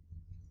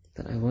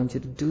 But I want you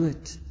to do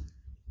it.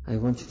 I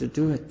want you to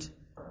do it.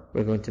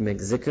 We're going to make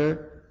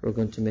zikr. We're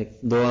going to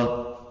make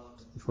dua.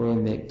 Before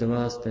we make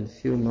dua, spend a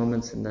few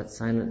moments in that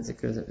silent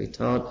zikr that we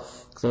taught.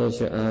 Close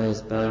your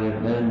eyes, bow your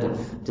head,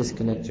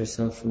 disconnect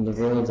yourself from the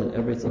world and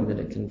everything that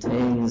it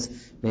contains.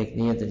 Make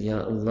niyyah that,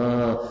 Ya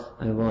Allah,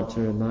 I want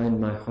to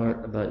remind my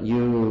heart about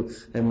you.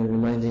 I'm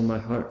reminding my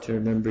heart to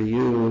remember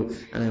you.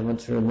 And I want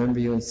to remember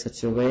you in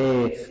such a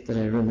way that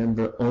I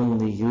remember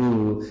only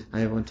you.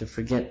 I want to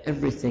forget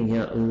everything,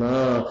 Ya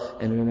Allah,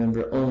 and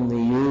remember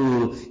only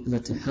you. You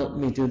have to help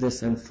me do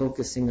this. I'm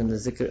focusing on the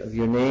zikr of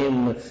your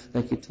name,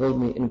 like you told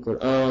me in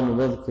Quran.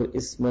 وَذْكُرْ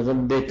إِسْمَ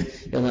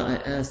رَبِّكَ. Ya Allah, I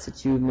ask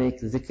that you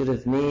make zikr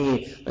of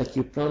me, like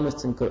you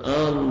promised in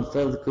Quran.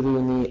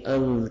 فَاذْكُرُونِي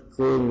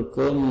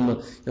أَذْكُرْكُمْ.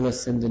 Ya Allah,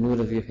 send the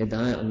nur of your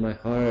hidayah on my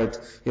heart,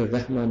 your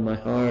rahmah on my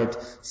heart,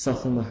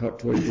 soften my heart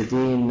towards the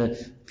deen,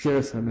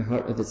 purify my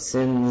heart of its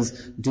sins,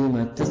 do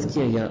my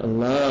tazkiyah, Ya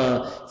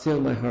Allah,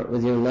 fill my heart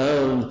with your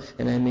love,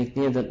 and I make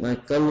niyyah that my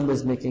qalb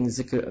is making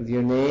zikr of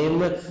your name,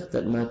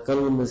 that my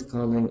qalb is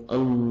calling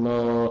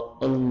Allah,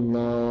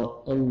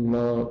 Allah,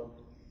 Allah.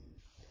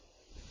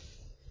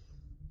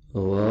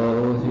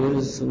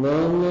 Hirs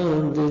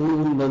wala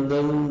dil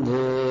badal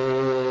de,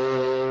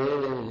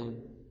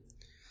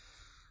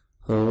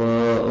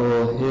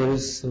 Hawa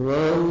hirs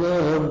wala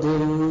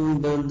dil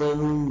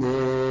badal de,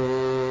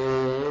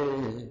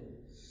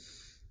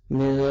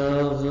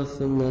 Mera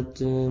ghaflat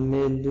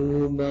mein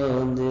dooba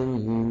dil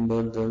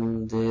badal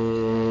de,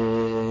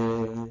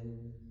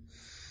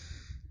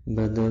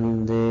 Badal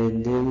de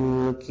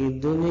dil ki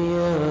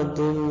duniya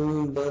dil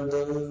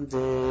badal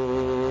de,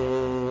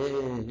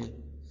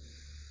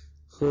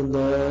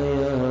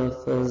 Khudaya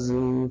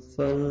fazl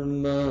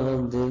farma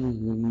dil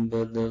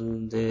badal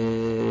de.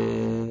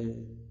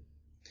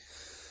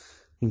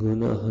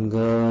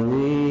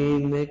 Gunahgari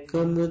mein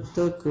kab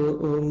tak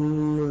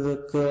umr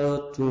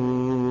kaatu,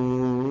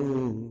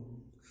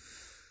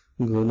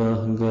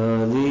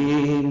 Gunahgari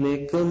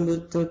mein kab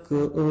tak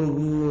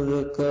umr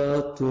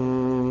kaatu,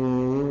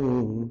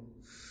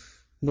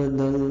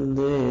 Badal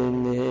de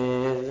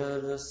mera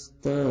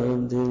rasta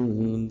dil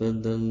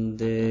badal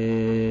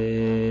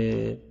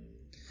de.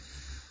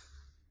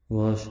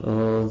 Wash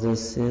all the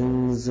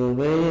sins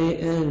away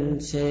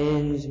and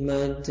change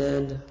my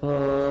dead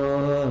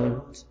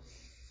heart.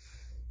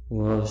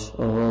 Wash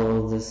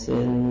all the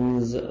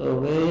sins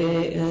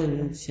away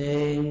and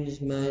change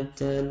my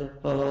dead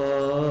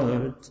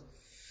heart.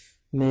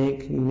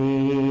 Make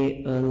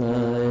me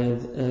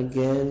alive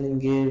again,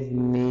 give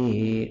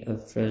me a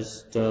fresh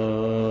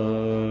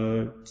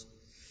start.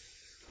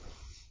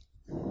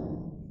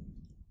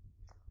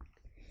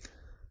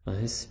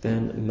 I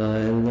spent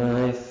my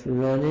life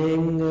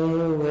running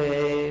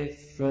away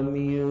from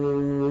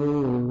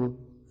you.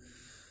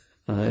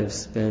 I've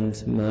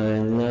spent my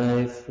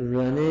life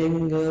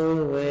running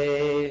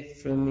away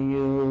from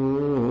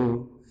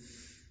you.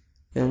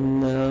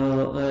 And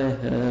now I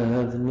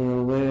have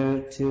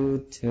nowhere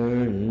to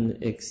turn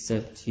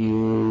except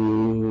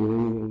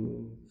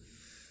you.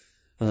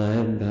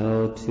 I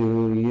bow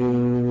to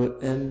you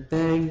and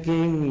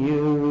begging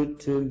you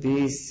to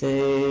be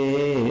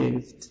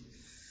saved.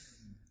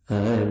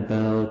 I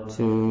bow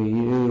to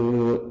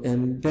you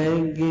and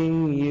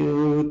begging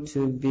you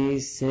to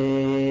be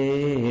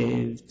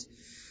saved.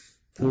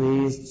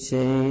 Please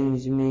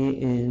change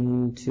me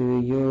into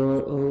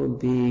your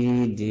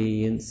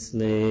obedient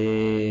slave.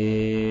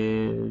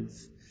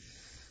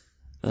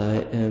 I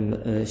am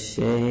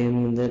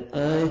ashamed that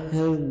I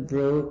have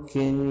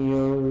broken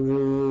your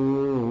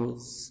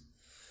rules.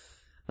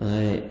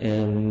 I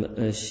am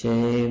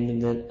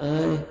ashamed that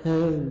I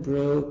have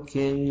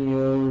broken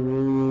your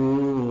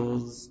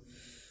rules,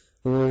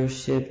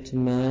 worshipped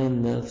my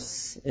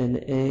nafs and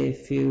a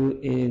few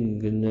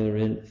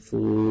ignorant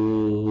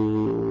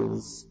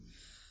fools.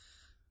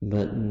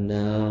 But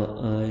now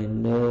I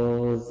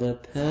know the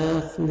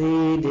path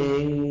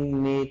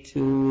leading me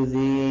to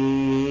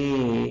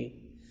thee.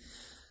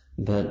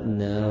 But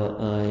now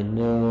I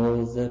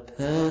know the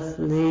path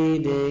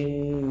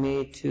leading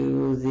me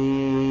to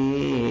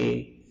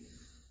thee.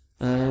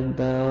 I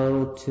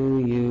bow to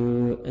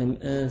you, am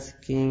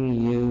asking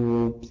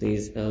you,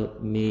 please help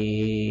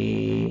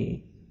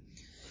me.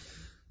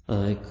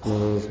 I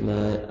close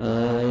my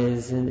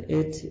eyes and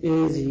it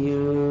is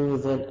you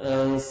that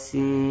I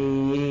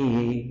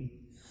see.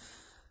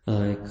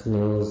 I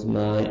close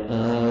my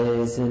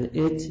eyes and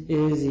it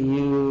is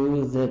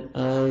you that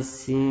I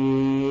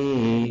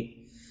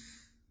see.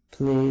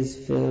 Please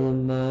fill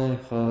my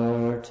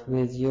heart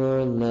with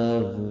your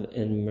love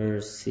and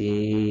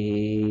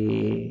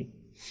mercy.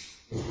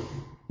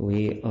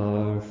 We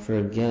are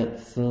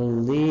forgetful,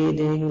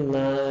 leading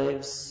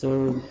lives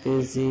so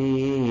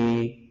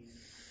busy.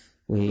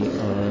 We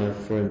are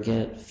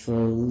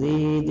forgetful,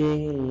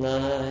 leading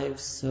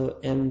lives so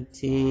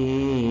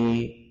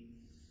empty.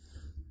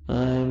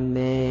 I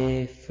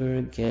may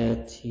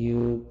forget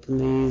you,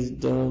 please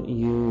don't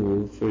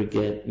you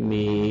forget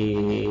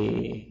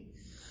me.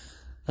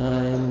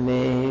 I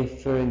may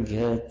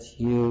forget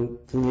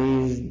you,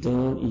 please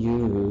don't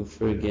you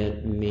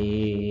forget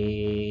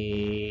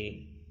me.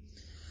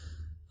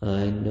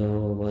 I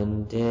know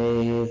one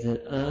day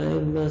that I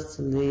must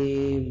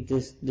leave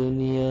this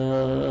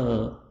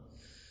dunya.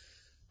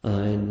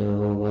 I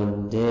know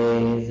one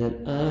day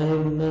that I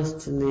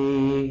must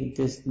leave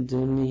this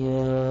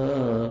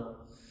dunya.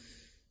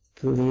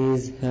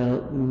 Please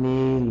help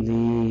me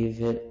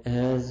leave it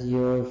as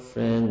your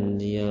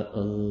friend, Ya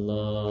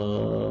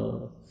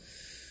Allah.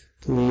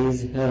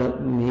 Please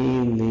help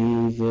me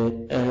leave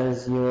it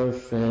as your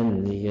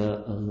friend,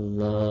 Ya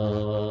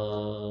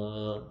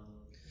Allah.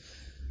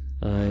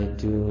 I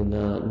do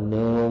not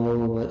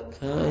know what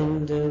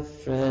kind of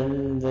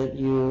friend that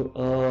you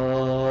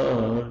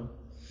are.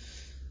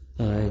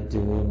 I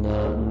do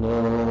not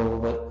know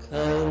what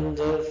kind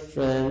of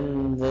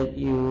friend that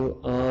you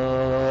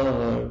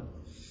are.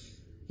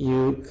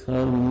 You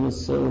come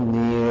so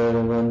near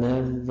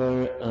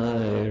whenever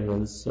I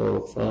run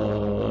so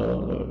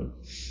far.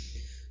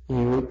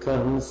 You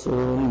come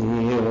so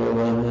near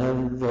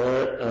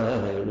whenever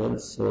I run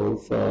so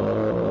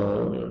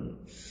far.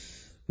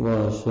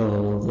 Wash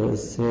all the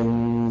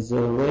sins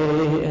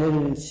away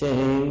and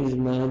change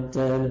my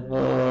dead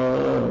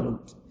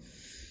heart.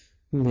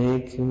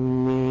 Make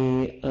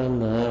me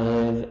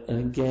alive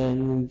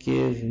again,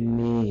 give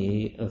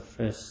me a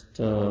fresh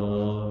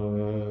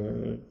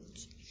start.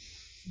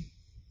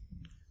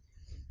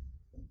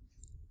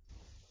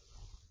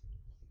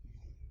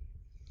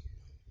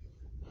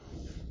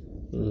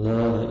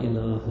 La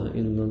ilaha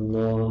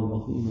illallah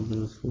Muhammad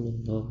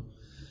Rasulullah.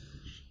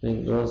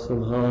 Thank God,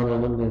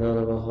 Subhana Rabbina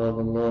Rabahad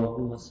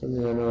Allahumma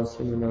salli ala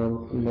Sayyidina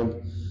Muhammad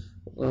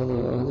wa ala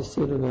ali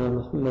Sayyidina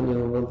Muhammad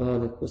wa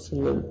barik wa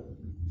sallam.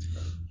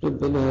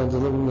 ربنا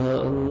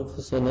ظلمنا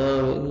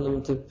أنفسنا وإن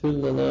لم تغفر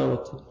لنا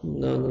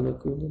وترحمنا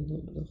لنكونن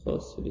من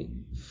الخاسرين.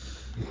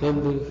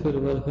 رب اغفر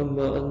وارحم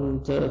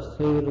وأنت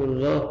خير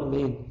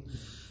الراحمين.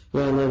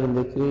 Ya Allah, in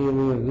the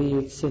Kareem, we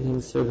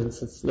excellent servants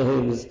and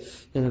slaves.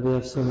 Ya Allah, we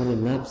have so many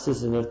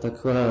lapses in our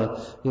taqwa.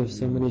 We have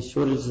so many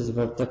shortages of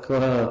our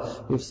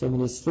taqwa. We have so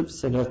many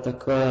slips in our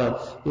taqwa.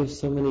 We have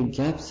so many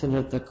gaps in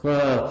our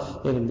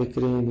taqwa. Ya Allah,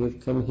 Kareem, we have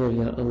come here,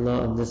 Ya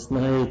Allah, on this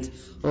night,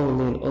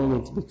 only and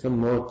only to become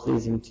more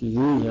pleasing to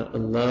you, Ya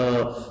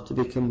Allah, to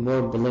become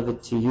more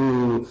beloved to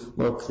you,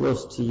 more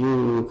close to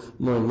you,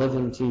 more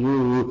loving to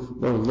you,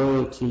 more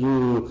loyal to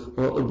you,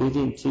 more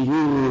obedient to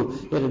you.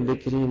 Ya Allah,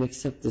 Kareem,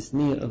 accept this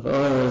niyyah of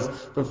ours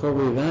before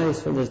we rise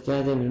from this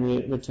gathering and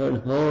we return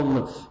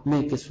home.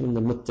 Make us from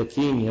the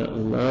muttaqeen, Ya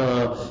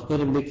Allah. Ya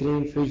Rabbi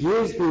Kareem, for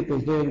years we've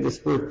been hearing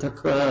this word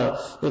taqwa.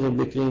 Ya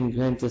Rabbi Kareem,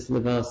 grant us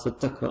libas of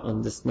taqwa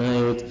on this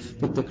night.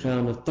 Put the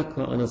crown of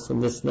taqwa on us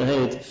on this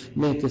night.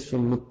 Make us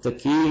from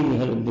muttaqeen,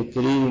 Ya Rabbi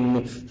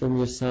Kareem, from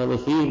your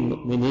salihin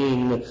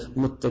mu'mineen,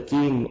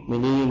 muttaqeen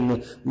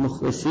mu'mineen,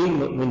 mukhliseen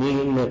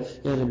mu'mineen.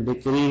 Ya Rabbi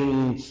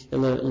Kareem, Ya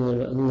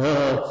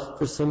Allah,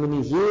 for so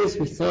many years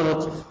we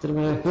thought that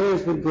our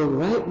hairs would go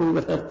rightly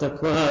without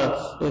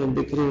taqwa, Ya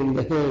Rabbi Kareem,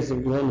 the hairs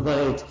have grown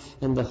white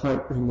and the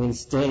heart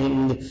remains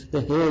stained.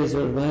 The hairs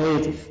are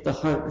white, the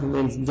heart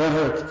remains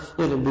dark.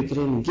 Ya Rabbi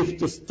Kareem,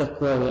 gift us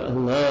taqwa, Ya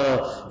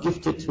Allah.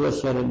 Gift it to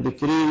us, Ya Rabbi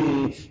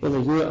Kareem. Ya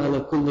Allah, you are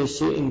ala kulli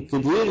shay'in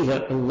qadir,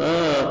 Ya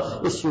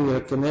Allah. Issue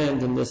your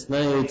command in this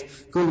night.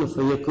 Kun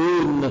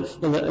fayakun.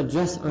 Ya Allah,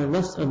 address our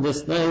nafs on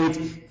this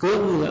night.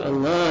 Kun, Ya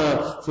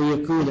Allah,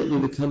 fayakun, that we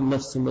become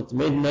nafs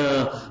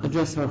mutmainna.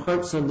 Address our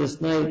hearts on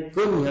this night.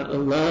 Kun, Ya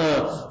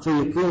Allah,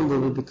 fayakun, that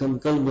we become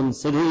qalbun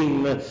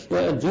salim.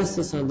 Ya address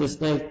us on this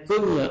night.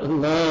 Kun, Ya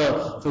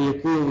Allah,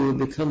 fayakun, we will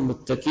become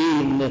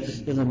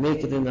muttaqeen. Ya Allah,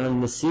 make it in our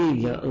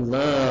nasib, Ya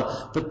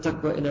Allah. Put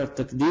taqwa in our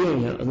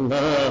taqdeer, Ya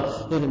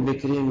Allah. Ya Rabbi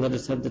Kareem, let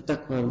us have the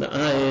taqwa of the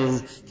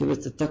eyes. Give us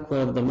the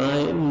taqwa of the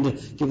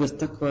mind. Give us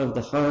taqwa of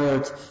the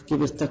heart.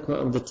 Give us taqwa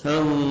of the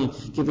tongue.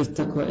 Give us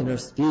taqwa in our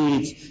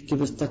speech.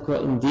 Give us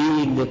taqwa in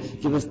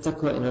deed. Give us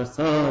taqwa in our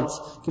thoughts.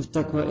 Give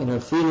taqwa in our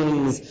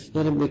feelings.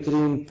 Ya Rabbi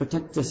Kareem,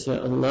 protect us, Ya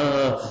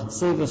Allah.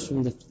 Save us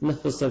from the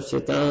nafs of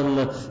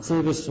shaitan.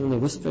 Save us from the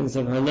whisperings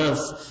of our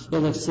nafs. Ya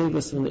Allah, save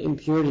us from the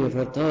impurity of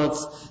our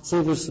thoughts.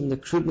 Save us from the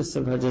crudeness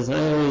of our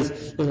desires.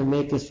 Ya Allah,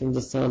 make us from the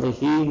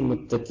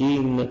salihin,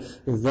 muttaqeen,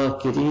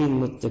 dhakireen,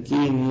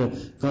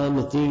 muttaqeen,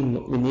 qaniteen,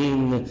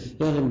 mu'mineen.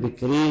 Ya Rabbi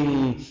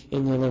Kareem,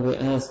 and Ya Allah, we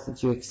ask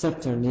that you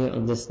accept our niyyah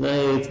on this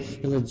night.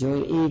 Ya Allah,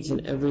 join each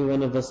and every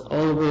one of us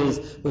always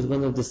with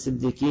one of the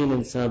siddiqeen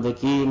and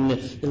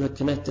sadiqeen. Ya Allah,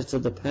 connect us to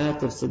the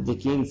path of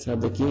siddiqeen,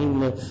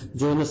 sadiqeen.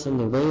 Join us on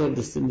the way of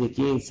the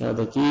siddiqeen,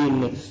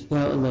 sadiqeen.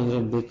 Ya Allah, Ya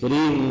Rabbi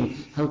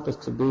Kareem, help us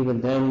to be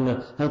with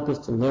them. Help us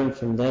to learn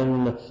from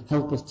them.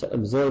 Help us to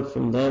absorb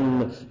from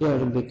them. Ya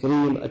Rabbi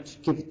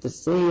Kareem, give it the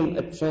same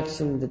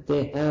attraction that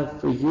they have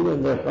for you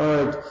in their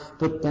heart.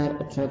 Put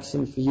that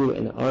attraction for you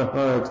in our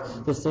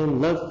heart. The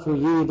same love for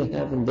you they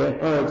have in their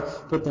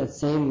heart. Put that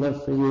same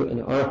love for you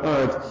in our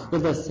heart.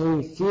 With the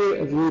same fear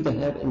of you they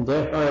have in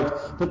their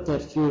heart. Put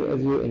that fear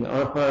of you in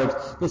our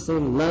heart. The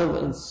same love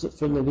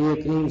for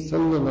Nabi Kareem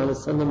sallallahu alaihi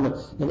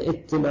wasallam and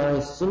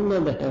ittiba'i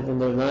sunnah they have in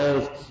their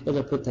life.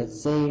 Ya put that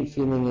same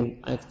feeling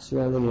and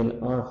actuality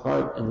in our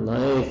heart and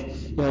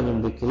life. Ya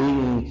Rabbi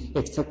Kareem,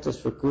 accept us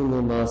for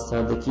kunu ma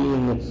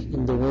sadiqeen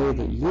in the way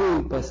that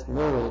you best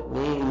know what it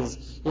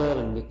means. Ya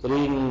Rabbi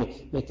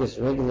Kareem, make us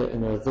regular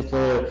in our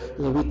dhikr.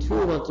 We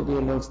too want to be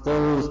amongst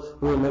those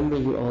who remember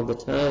you all the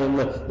time,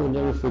 who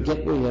never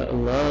forget you, Ya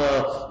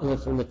Allah.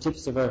 From the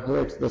tips of our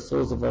hair to the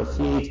soles of our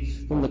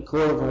feet, from the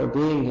core of our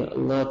being, Ya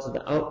Allah, to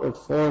the outward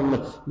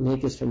form,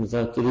 make us from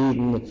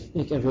zakireen.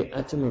 Make every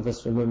atom of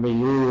us remember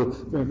you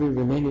for every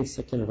remaining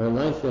second of our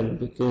life, Ya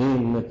Rabbi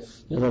Kareem.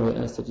 Ya Allah, we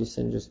ask that you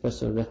send your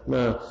special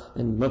rahmah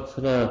and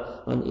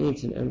maghfirah on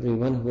each and every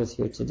one who is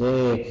here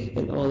today,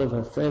 and all of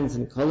our friends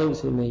and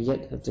colleagues who may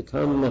yet have to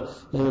come.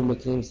 Ya Rabbi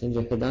Kareem, send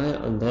your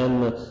hidayah on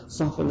them.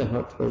 Soften the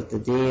heart towards the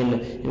deen.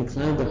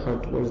 Incline the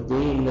heart towards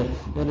deen. Ya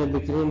Rabbi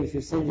Kareem, if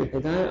you send your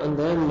hidayah on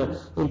them,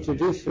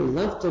 introduce your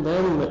love to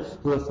them,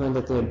 you will find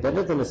that they are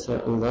better than us, Ya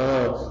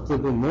Allah. They'll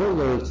be more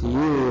loyal to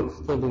you.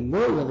 They'll be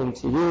more loving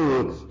to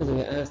you. And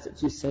I ask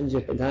that you send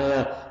your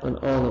hidayah on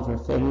all of our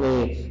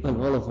family, on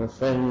all of our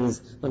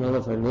friends, on all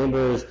of our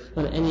neighbors,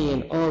 on any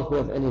and all who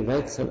have any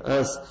rights on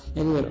us,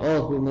 any and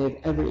all who may have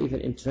ever even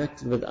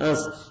interacted with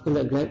us.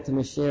 Allah, grant them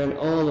a share in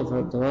all of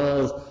our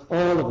du'as,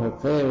 all of our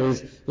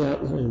prayers. Ya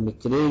Allah, and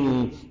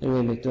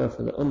we make dua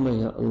for the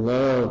ummah, Ya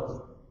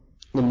Allah.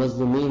 The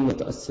Muslimin,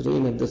 the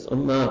Muta'assirin of this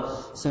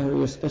ummah, shower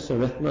your special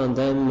rahmah on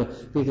them,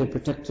 be their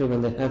protector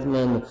when they have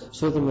none,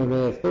 show them a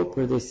ray of hope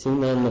where they see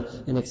none,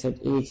 and accept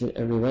each and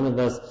every one of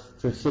us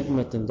for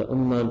khidmat of the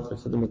ummah, for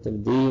khidmat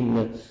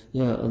al-deen.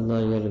 Ya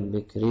Allah, Ya Rabbi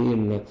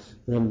Kareem,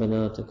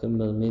 ربنا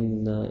تقبل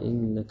منا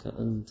إنك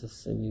أنت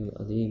السميع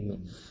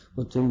العليم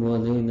وتب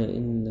علينا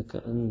إنك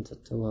أنت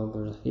التواب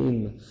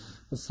الرحيم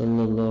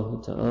وصلى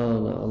الله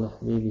تعالى على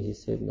حبيبه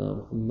سيدنا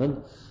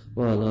محمد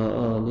وعلى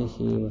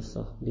آله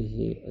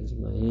وصحبه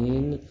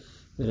أجمعين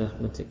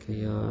برحمتك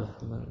يا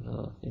أرحم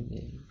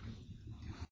الراحمين.